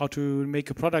how to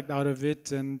make a product out of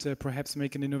it and perhaps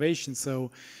make an innovation. So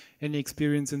any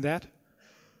experience in that?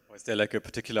 Or is there like a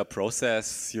particular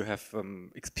process you have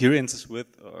experiences with?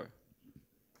 Or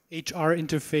HR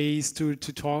interface to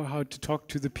talk, how to talk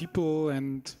to the people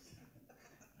and...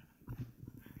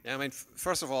 Yeah, I mean,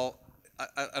 first of all,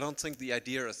 I don't think the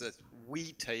idea is that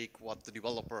we take what the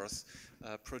developers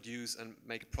produce and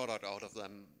make a product out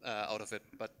of it,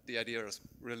 but the idea is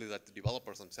really that the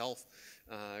developers themselves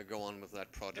go on with that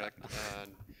project.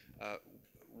 And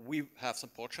we have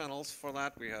support channels for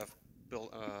that. We have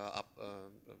built up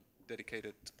a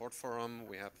dedicated support forum.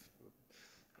 We have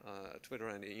Twitter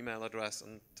and email address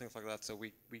and things like that. So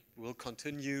we will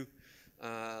continue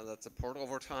that support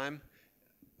over time.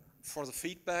 For the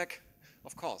feedback,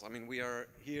 of course, I mean, we are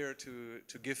here to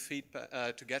give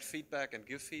feedback, to get feedback and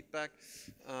give feedback.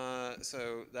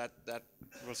 So that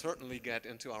will certainly get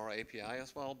into our API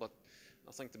as well. But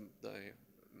I think the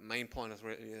main point is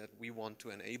really that we want to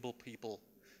enable people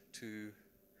to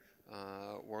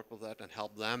work with that and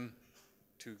help them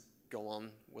to go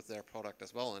on with their product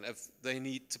as well. And if they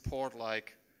need support,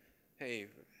 like, hey,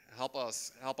 help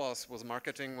us with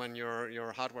marketing when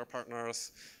your hardware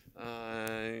partners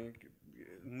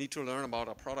need to learn about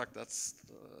our product, that's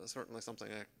certainly something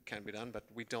that can be done, but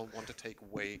we don't want to take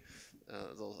away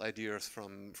those ideas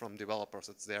from developers.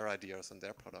 It's their ideas and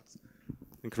their products.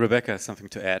 I think Rebecca has something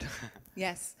to add.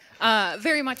 Yes,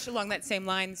 very much along that same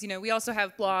lines. You know, we also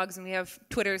have blogs and we have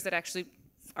Twitters that actually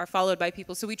are followed by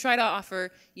people. So we try to offer,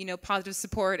 you know, positive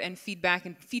support and feedback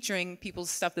and featuring people's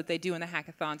stuff that they do in the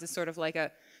hackathons. It's sort of like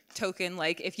a token,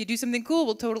 like if you do something cool,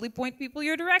 we'll totally point people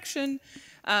your direction.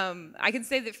 I can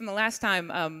say that from the last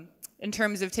time, in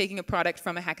terms of taking a product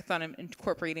from a hackathon and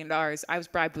incorporating it ours, I was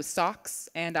bribed with socks,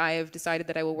 and I have decided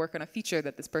that I will work on a feature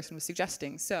that this person was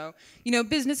suggesting. So, you know,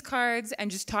 business cards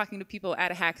and just talking to people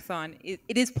at a hackathon,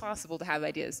 it is possible to have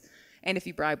ideas, and if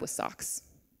you bribe with socks.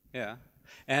 Yeah.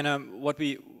 And what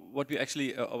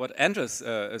Andres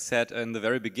said in the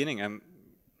very beginning, I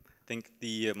think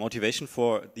the motivation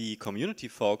for the community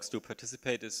folks to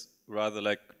participate is rather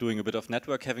like doing a bit of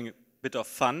network, having a bit of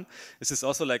fun. This is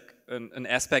also like an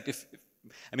aspect.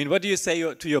 I mean, what do you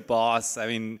say to your boss? I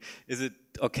mean, is it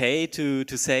okay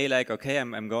to say like, okay,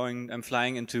 I'm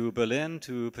flying into Berlin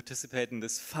to participate in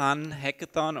this fun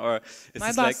hackathon, or is my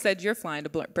this boss like said you're flying to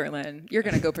Berlin, you're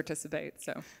going to go participate.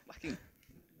 So lucky.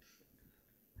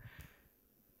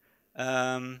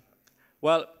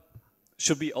 Well,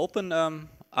 should we open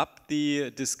up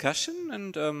the discussion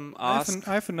and ask?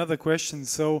 I have another question.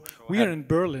 So we are in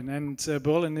Berlin, and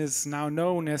Berlin is now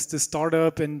known as the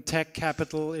startup and tech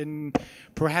capital in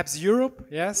perhaps Europe,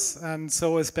 yes? And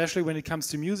so especially when it comes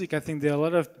to music, I think there are a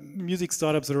lot of music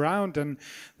startups around, and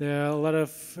there are a lot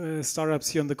of startups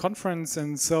here on the conference.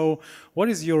 And so what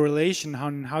is your relation,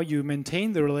 how you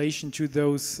maintain the relation to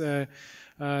those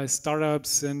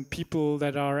startups and people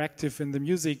that are active in the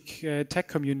music tech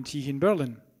community in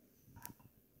Berlin?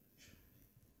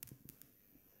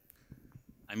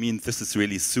 I mean, this is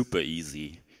really super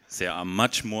easy. There are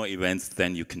much more events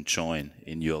than you can join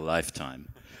in your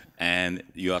lifetime. And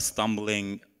you are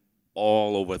stumbling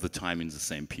all over the time in the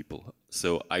same people.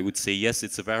 So I would say, yes,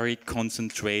 it's a very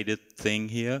concentrated thing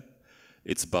here.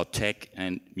 It's about tech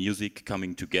and music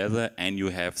coming together, and you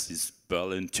have this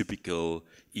Berlin typical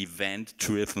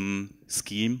event-driven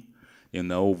scheme, you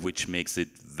know, which makes it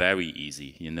very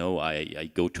easy. You know, I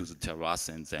go to the terrace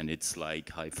and then it's like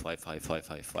high five, high five,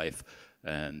 high five.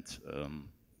 And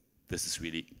this is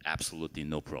really absolutely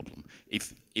no problem.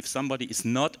 If somebody is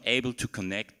not able to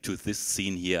connect to this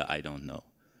scene here, I don't know.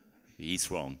 He's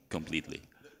wrong completely.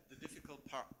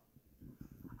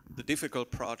 The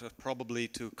difficult part is probably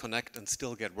to connect and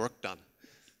still get work done.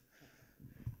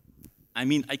 I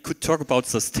mean, I could talk about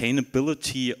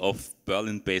sustainability of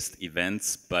Berlin-based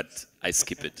events, but I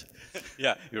skip it.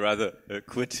 Yeah, you rather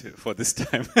quit for this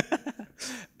time.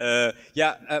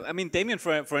 I mean, Damien,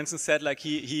 for instance, said like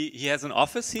he has an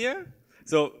office here.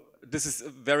 So this is a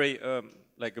very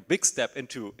like a big step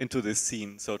into this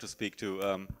scene, so to speak,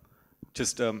 to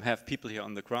just have people here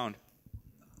on the ground.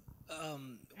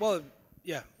 Well,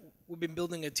 yeah, we've been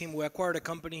building a team. We acquired a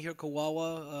company here,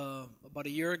 Kawawa, about a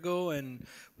year ago, and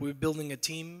we're building a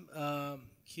team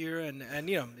here. And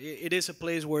you know, it is a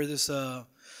place where there's a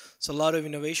lot of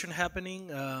innovation happening.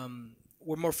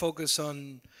 We're more focused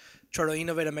on trying to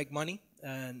innovate and make money.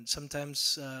 And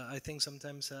sometimes I think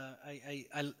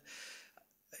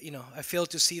I fail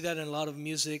to see that in a lot of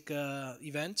music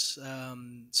events.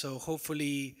 So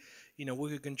hopefully, you know, we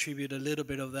could contribute a little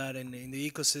bit of that in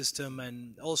the ecosystem,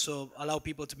 and also allow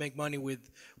people to make money with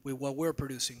what we're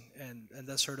producing, and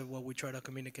that's sort of what we try to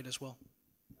communicate as well.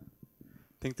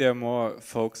 I think there are more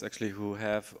folks actually who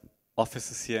have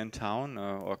offices here in town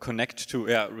or connect to,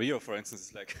 Rio, for instance,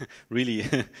 is like really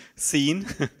scene,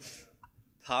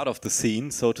 part of the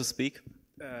scene, so to speak.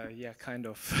 Yeah, kind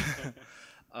of.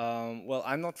 Well,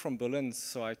 I'm not from Berlin,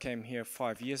 so I came here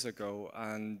 5 years ago,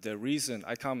 and the reason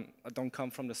I don't come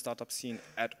from the startup scene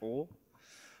at all,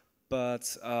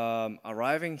 but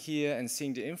arriving here and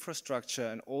seeing the infrastructure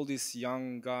and all these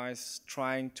young guys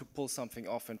trying to pull something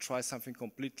off and try something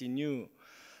completely new,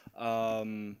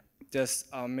 there's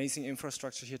amazing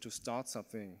infrastructure here to start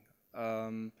something.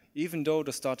 Even though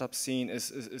the startup scene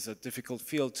is a difficult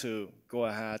field to go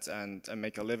ahead and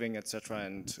make a living, etc.,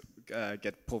 and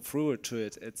get pulled through to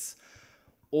it, it's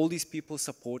all these people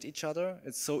support each other.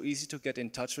 It's so easy to get in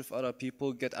touch with other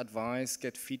people, get advice,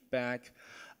 get feedback,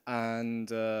 and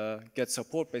get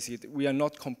support. Basically, we are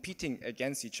not competing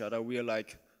against each other. We are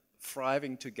like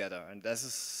thriving together, and this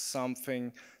is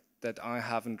something that I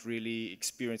haven't really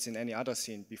experienced in any other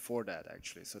scene before that,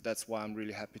 actually. So that's why I'm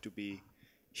really happy to be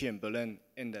here in Berlin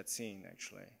in that scene,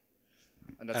 actually.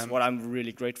 And that's what I'm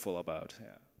really grateful about.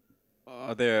 Yeah.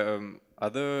 Are there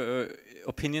other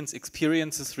opinions,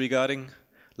 experiences regarding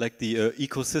like the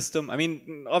ecosystem? I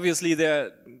mean, obviously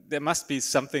there must be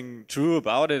something true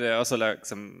about it. There are also like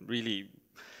some really,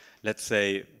 let's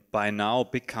say, by now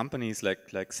big companies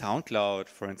like SoundCloud,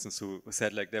 for instance, who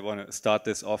said like they want to start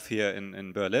this off here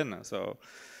in Berlin. So,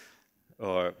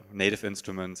 or Native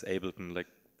Instruments, Ableton, like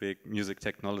big music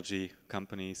technology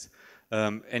companies.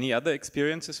 Any other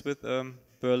experiences with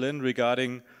Berlin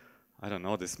regarding, I don't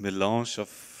know, this melange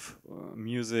of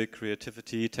music,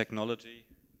 creativity, technology?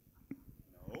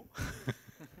 No.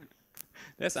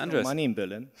 There's Andres. No money in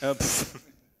Berlin.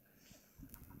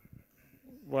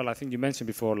 Well, I think you mentioned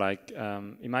before, like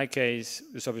in my case,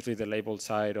 it's obviously the label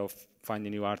side of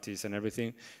finding new artists and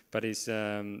everything, but it's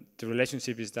the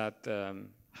relationship is that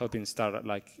helping start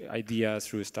like ideas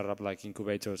through startup like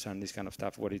incubators and this kind of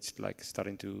stuff, what it's like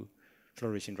starting to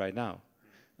flourishing right now.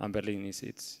 And Berlin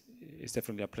it's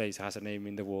definitely a place, has a name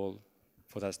in the world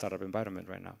for that startup environment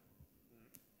right now.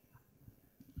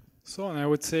 So, and I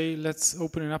would say let's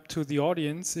open it up to the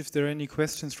audience. If there are any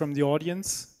questions from the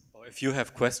audience. Or if you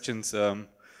have questions, do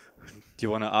you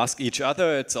want to ask each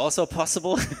other? It's also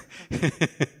possible.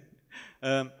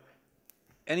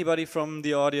 Anybody from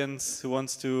the audience who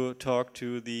wants to talk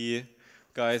to the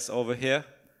guys over here?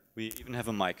 We even have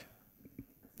a mic.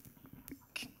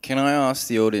 Can I ask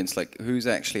the audience, like, who's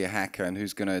actually a hacker and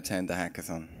who's going to attend the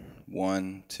hackathon?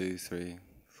 1, 2, 3,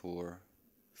 4,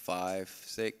 5,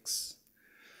 6.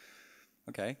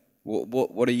 Okay.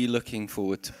 What are you looking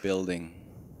forward to building?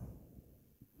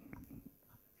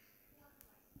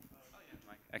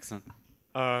 Excellent.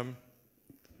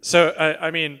 So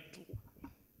I mean,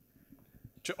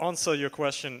 to answer your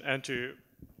question and to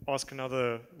ask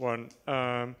another one,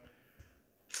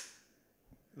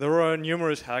 there are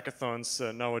numerous hackathons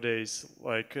nowadays,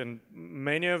 and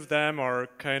many of them are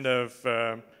kind of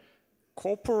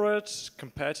corporate,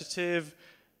 competitive,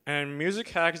 and Music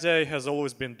Hack Day has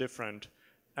always been different.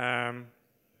 I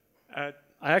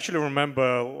actually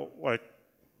remember,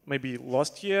 maybe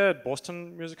last year at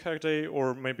Boston Music Hack Day,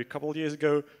 or maybe a couple of years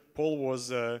ago, Paul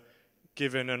was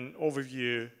given an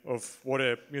overview of what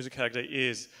a Music Hack Day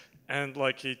is, and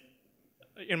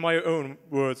in my own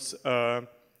words,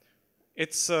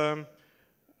 it's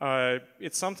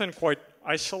something quite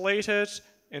isolated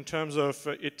in terms of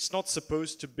it's not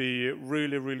supposed to be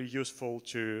really, really useful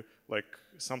to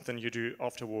something you do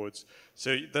afterwards.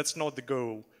 So that's not the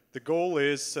goal. The goal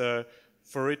is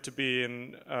for it to be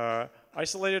an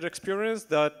isolated experience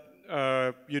that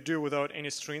you do without any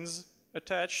strings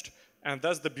attached, and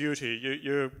that's the beauty.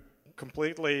 You're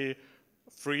completely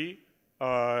free.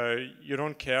 You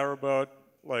don't care about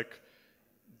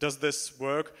does this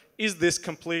work? Is this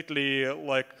completely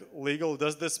legal?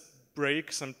 Does this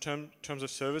break some terms of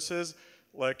services?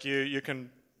 You can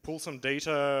pull some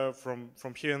data from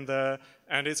here and there,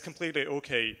 and it's completely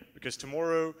okay, because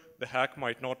tomorrow the hack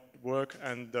might not work,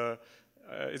 and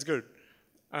it's good.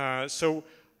 And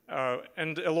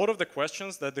a lot of the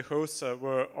questions that the hosts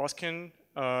were asking,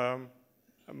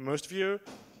 most of you,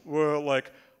 were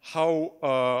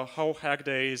how hack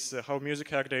days, how music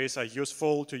hack days are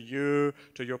useful to you,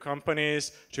 to your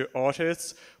companies, to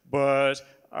artists. But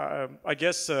I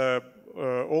guess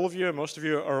all of you, most of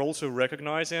you, are also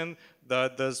recognizing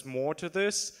that there's more to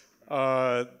this,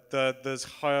 that there's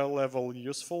higher level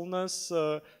usefulness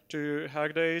to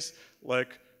hack days.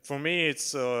 For me,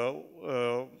 it's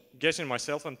getting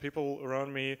myself and people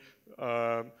around me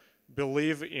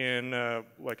believe in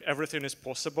everything is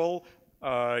possible.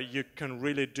 You can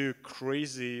really do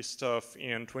crazy stuff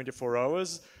in 24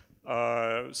 hours,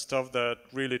 stuff that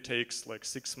really takes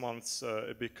 6 months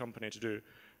a big company to do.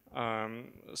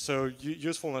 So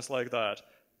usefulness like that.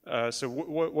 So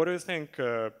what do you think,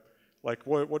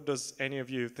 what does any of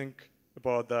you think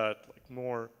about that,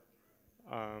 more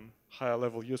higher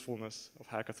level usefulness of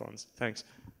hackathons? Thanks.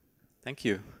 Thank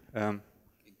you.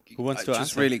 Who wants to answer?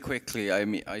 Just really quickly, I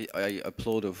mean, I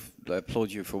applaud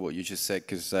you for what you just said,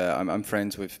 because I'm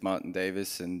friends with Martin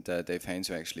Davis and Dave Haynes,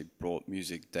 who actually brought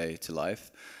Music Day to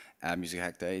life, Music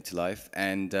Hack Day to life,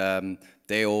 and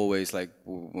they always,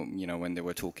 when they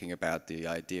were talking about the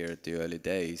idea at the early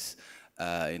days,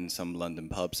 in some London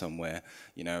pub somewhere,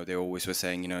 they always were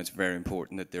saying, it's very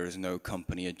important that there is no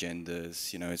company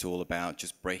agendas, it's all about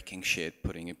just breaking shit,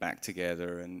 putting it back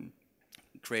together, and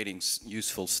creating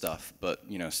useful stuff, but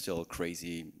still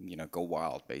crazy, go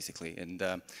wild basically. And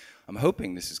I'm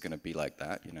hoping this is going to be like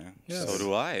that, Yes. So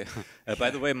do I. By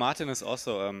the way, Martin is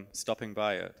also stopping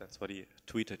by. That's what he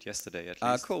tweeted yesterday, at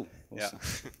least. Cool. Awesome.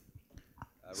 Yeah.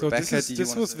 So Rebecca,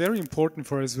 this was very important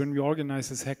for us when we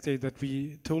organized this Hack Day, that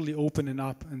we totally open it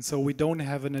up, and so we don't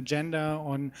have an agenda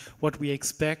on what we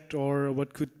expect or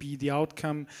what could be the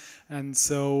outcome, and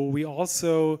so we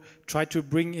also try to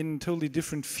bring in totally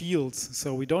different fields.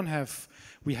 So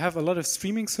we have a lot of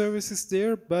streaming services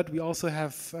there, but we also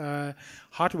have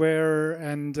hardware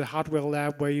and a hardware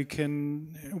lab where you can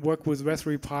work with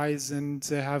Raspberry Pis and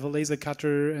have a laser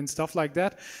cutter and stuff like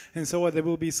that. And so there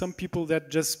will be some people that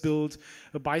just build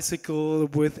a bicycle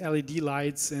with LED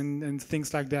lights and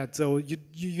things like that. So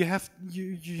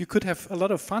you could have a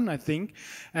lot of fun, I think,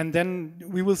 and then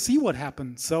we will see what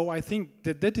happens. So I think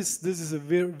this is a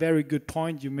very, very good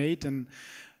point you made, and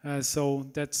so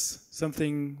that's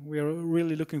something we are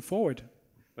really looking forward.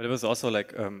 But it was also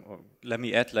let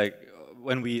me add,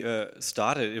 when we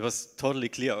started, it was totally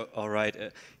clear, all right,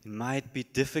 it might be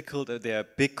difficult. There are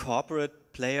big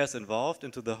corporate players involved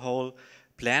into the whole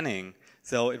planning.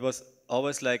 So it was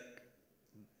always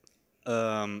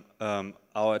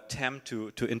our attempt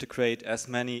to integrate as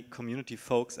many community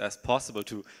folks as possible,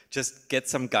 to just get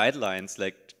some guidelines,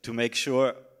 to make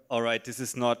sure, all right, this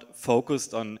is not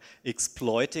focused on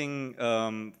exploiting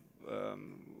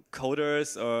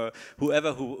coders or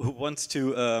whoever who wants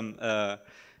to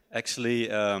actually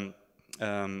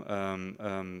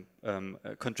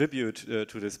contribute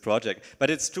to this project. But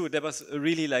it's true, that was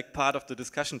really part of the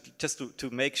discussion, just to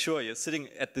make sure you're sitting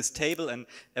at this table and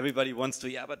everybody wants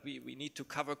to, but we need to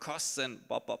cover costs and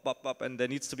bop, bop, bop, bop, and there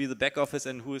needs to be the back office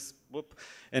and who is, whoop,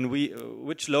 and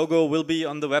which logo will be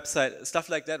on the website, stuff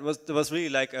like that. Was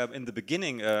really in the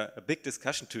beginning a big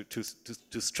discussion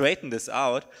to straighten this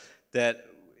out, that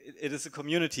it is a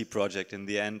community project in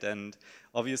the end, and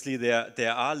obviously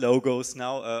there are logos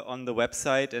now on the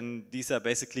website, and these are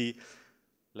basically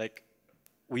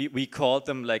we called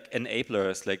them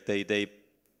enablers. They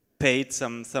paid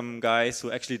some guys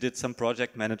who actually did some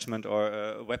project management or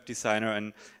a web designer,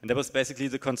 and that was basically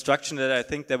the construction that I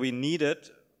think that we needed.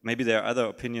 Maybe there are other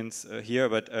opinions here,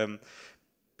 but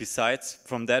besides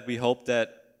from that, we hope that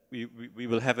we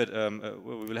will have it.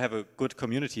 We will have a good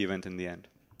community event in the end.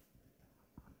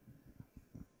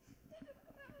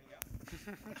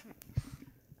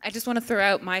 I just want to throw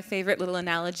out my favorite little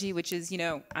analogy, which is, you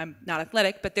know, I'm not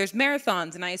athletic, but there's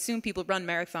marathons, and I assume people run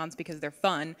marathons because they're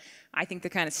fun. I think they're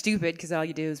kind of stupid because all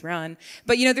you do is run.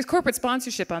 But, you know, there's corporate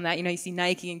sponsorship on that. You know, you see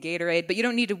Nike and Gatorade, but you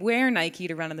don't need to wear Nike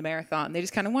to run in the marathon. They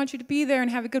just kind of want you to be there and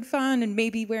have a good fun and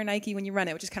maybe wear Nike when you run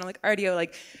it, which is kind of like RDO,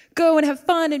 like go and have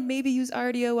fun and maybe use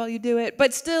RDO while you do it.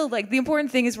 But still, like the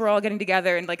important thing is we're all getting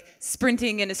together and like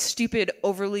sprinting in a stupid,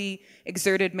 overly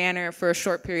exerted manner for a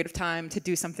short period of time to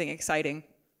do something exciting.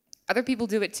 Other people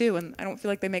do it too, and I don't feel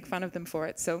like they make fun of them for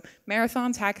it. So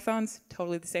marathons, hackathons,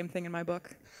 totally the same thing in my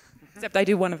book. Except I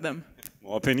do one of them.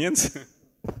 More opinions?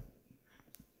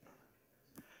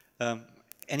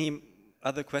 Any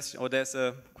other question? Oh, there's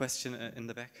a question in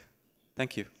the back.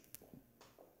 Thank you.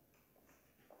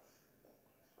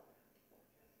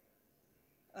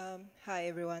 Hi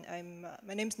everyone.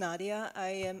 My name's Nadia. I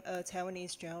am a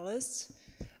Taiwanese journalist.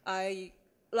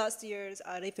 Last year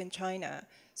I lived in China,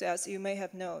 so as you may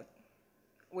have known,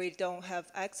 we don't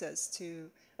have access to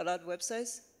a lot of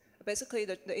websites. Basically,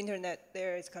 the internet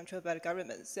there is controlled by the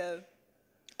government. So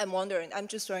I'm wondering, I'm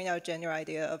just throwing out a general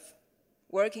idea of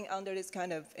working under this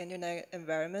kind of internet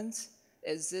environment.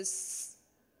 Is this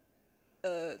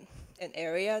an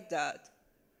area that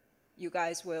you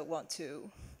guys will want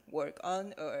to work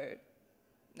on, or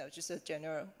no, just a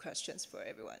general questions for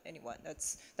anyone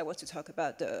that wants to talk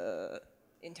about the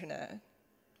internet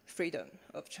freedom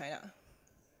of China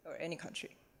or any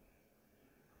country?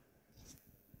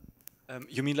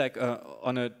 You mean like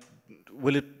on a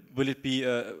will it be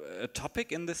a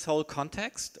topic in this whole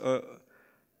context? Or,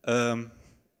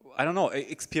 I don't know,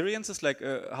 experiences like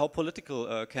how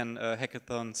political can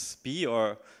hackathons be,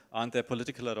 or aren't they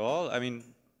political at all? I mean,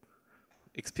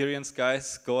 experienced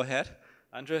guys, go ahead.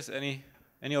 Andres, any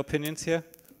opinions here?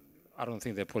 I don't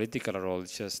think they're political at all.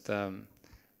 It's just a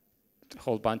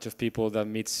whole bunch of people that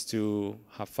meets to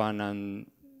have fun and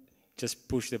just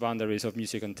push the boundaries of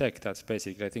music and tech. That's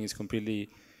basically, I think it's completely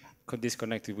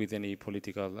disconnected with any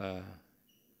political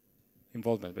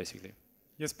involvement, basically.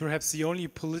 Yes, perhaps the only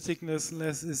politicalness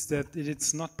is that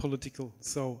it's not political.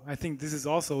 So I think this is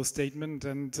also a statement,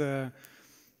 and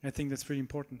I think that's pretty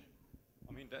important.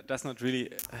 I mean, that does not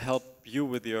really help you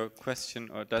with your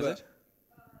question, or does it?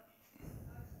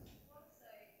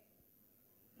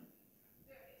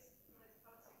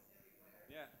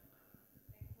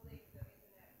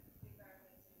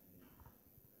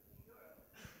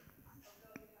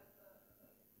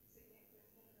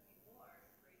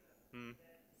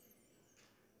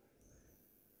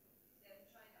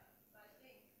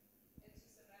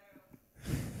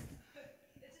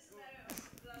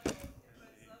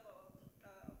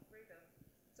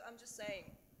 I'm just saying,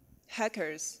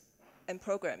 hackers and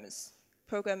programmers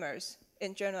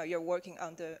in general, you're working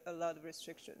under a lot of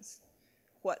restrictions.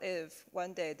 What if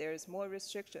one day there's more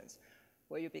restrictions?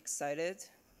 Will you be excited?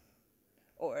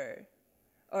 Or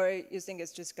you think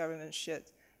it's just government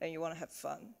shit and you want to have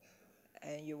fun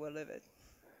and you will live it?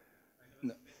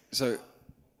 No. So what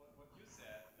you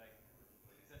said, like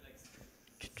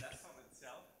the platform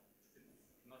itself is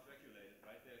not regulated,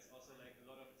 right? There's also like a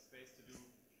lot of space to do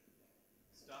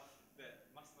stuff that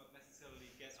must not necessarily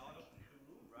get out of the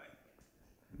room, right?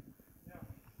 Yeah.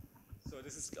 So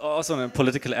this is also a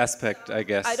political aspect, I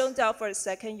guess. I don't doubt for a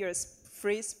second your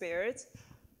free spirit.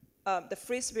 The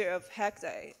free spirit of Hack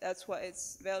Day, that's what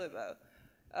it's valuable.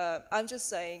 I'm just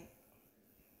saying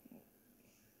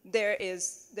there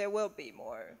will be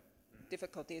more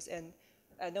difficulties, and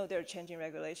I know there are changing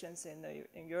regulations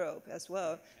in Europe as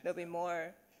well. There'll be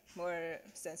more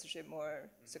censorship, more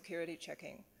security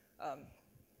checking.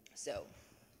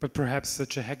 But perhaps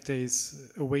such a hack day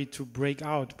is a way to break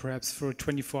out, perhaps for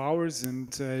 24 hours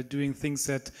and doing things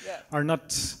that are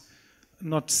not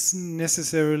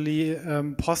necessarily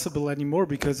possible anymore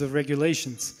because of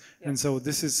regulations. Yeah. And so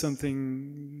this is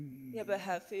something... Yeah, but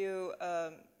have you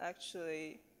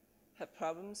actually had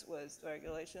problems with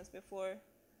regulations before?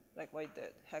 Like what you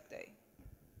did, Hack Day?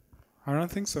 I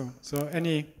don't think so. So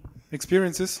any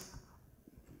experiences?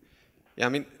 Yeah, I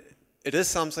mean, it is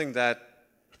something that,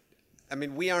 I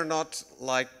mean, we are not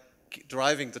like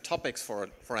driving the topics for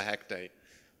a Hack Day.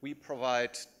 We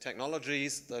provide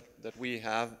technologies that we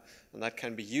have and that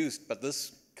can be used, but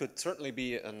this could certainly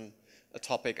be a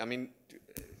topic. I mean,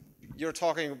 you're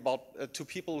talking about two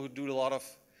people who do a lot of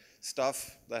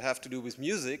stuff that have to do with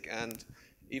music, and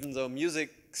even though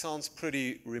music sounds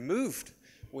pretty removed,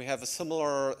 we have a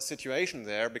similar situation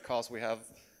there because we have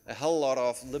a hell lot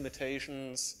of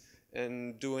limitations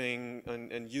in doing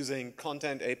and using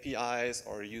content APIs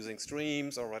or using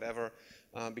streams or whatever,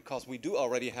 because we do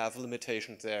already have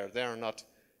limitations there. They are not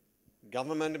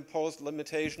government-imposed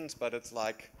limitations, but it's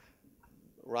like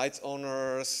rights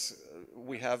owners.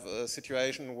 We have a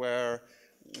situation where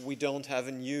we don't have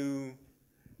a new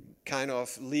kind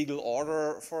of legal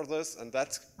order for this, and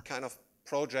that's kind of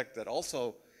project that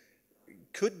also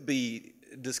could be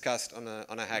discussed on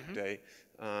a hack day.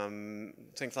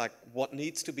 Things like what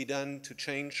needs to be done to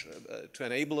change, to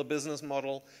enable a business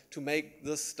model, to make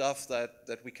this stuff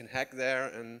that we can hack there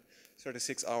in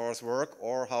 36 hours work,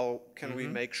 or how can we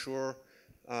make sure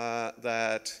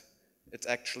that it's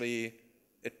actually,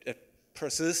 it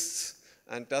persists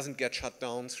and doesn't get shut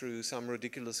down through some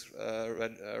ridiculous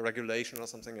regulation or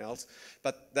something else.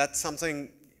 But that's something,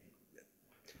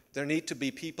 there need to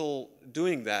be people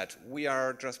doing that. We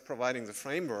are just providing the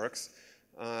frameworks,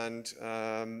 and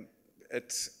I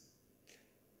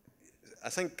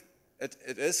think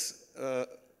it is,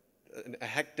 a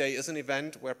hack day is an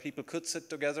event where people could sit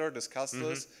together, discuss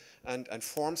this, and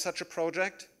form such a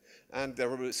project. And there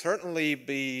will certainly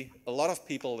be a lot of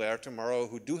people there tomorrow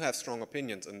who do have strong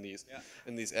opinions in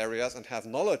these areas and have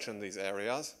knowledge in these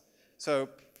areas. So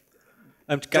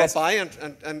drop by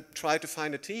and try to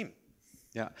find a team.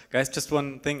 Yeah, guys, just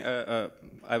one thing.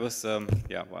 I was,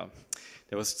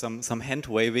 there was some hand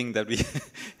waving that we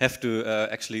have to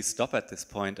actually stop at this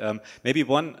point. Maybe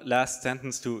one last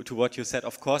sentence to what you said.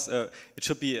 Of course, it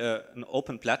should be an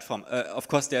open platform. Of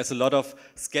course, there's a lot of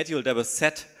schedule that was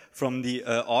set from the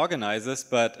organizers,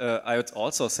 but I would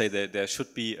also say that there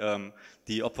should be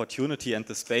the opportunity and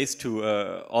the space to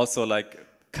also like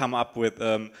come up with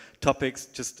topics,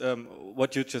 just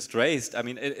what you just raised. I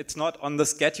mean, it's not on the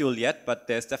schedule yet, but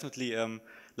there's definitely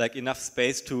like enough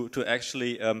space to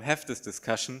actually have this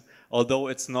discussion, although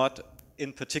it's not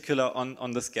in particular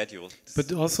on the schedule.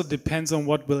 But it also depends on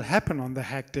what will happen on the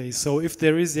hack day. So if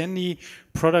there is any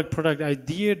product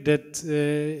idea that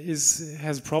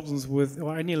has problems with,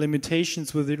 or any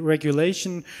limitations with the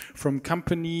regulation from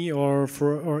company or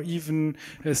even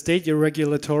state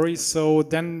regulatory, so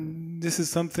then this is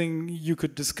something you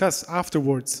could discuss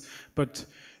afterwards. But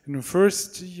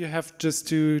first you have just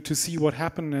to see what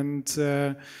happened,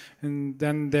 and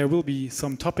then there will be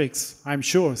some topics, I'm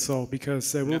sure. So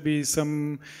because there will be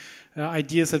some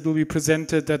ideas that will be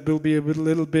presented that will be a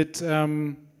little bit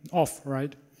off,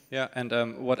 right? Yeah,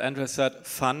 and what Andrea said,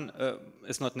 fun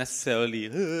is not necessarily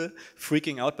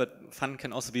freaking out, but fun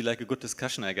can also be like a good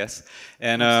discussion, I guess.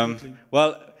 And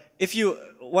well, if you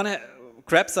want to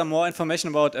grab some more information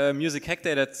about Music Hack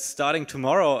Day that's starting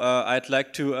tomorrow, I'd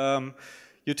like to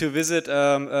you to visit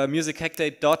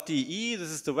musichackday.de. This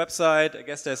is the website. I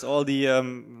guess there's all the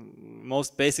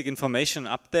most basic information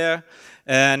up there.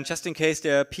 And just in case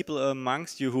there are people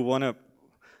amongst you who want to,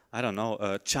 I don't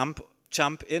know, jump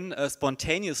in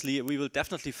spontaneously, we will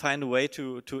definitely find a way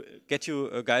to get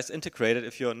you guys integrated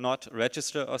if you're not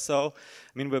registered or so.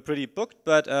 I mean, we're pretty booked,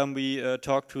 but we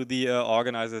talked to the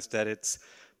organizers that it's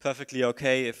perfectly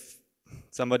okay if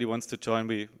somebody wants to join,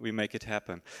 we make it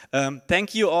happen.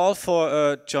 Thank you all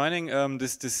for joining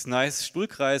this nice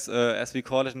Stuhlkreis, as we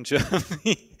call it in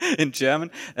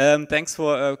German. Thanks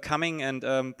for coming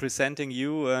and presenting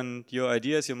you and your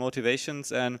ideas, your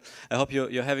motivations, and I hope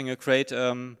you're having a great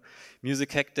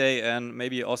Music Hack Day and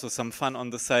maybe also some fun on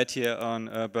the side here on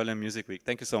Berlin Music Week.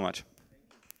 Thank you so much.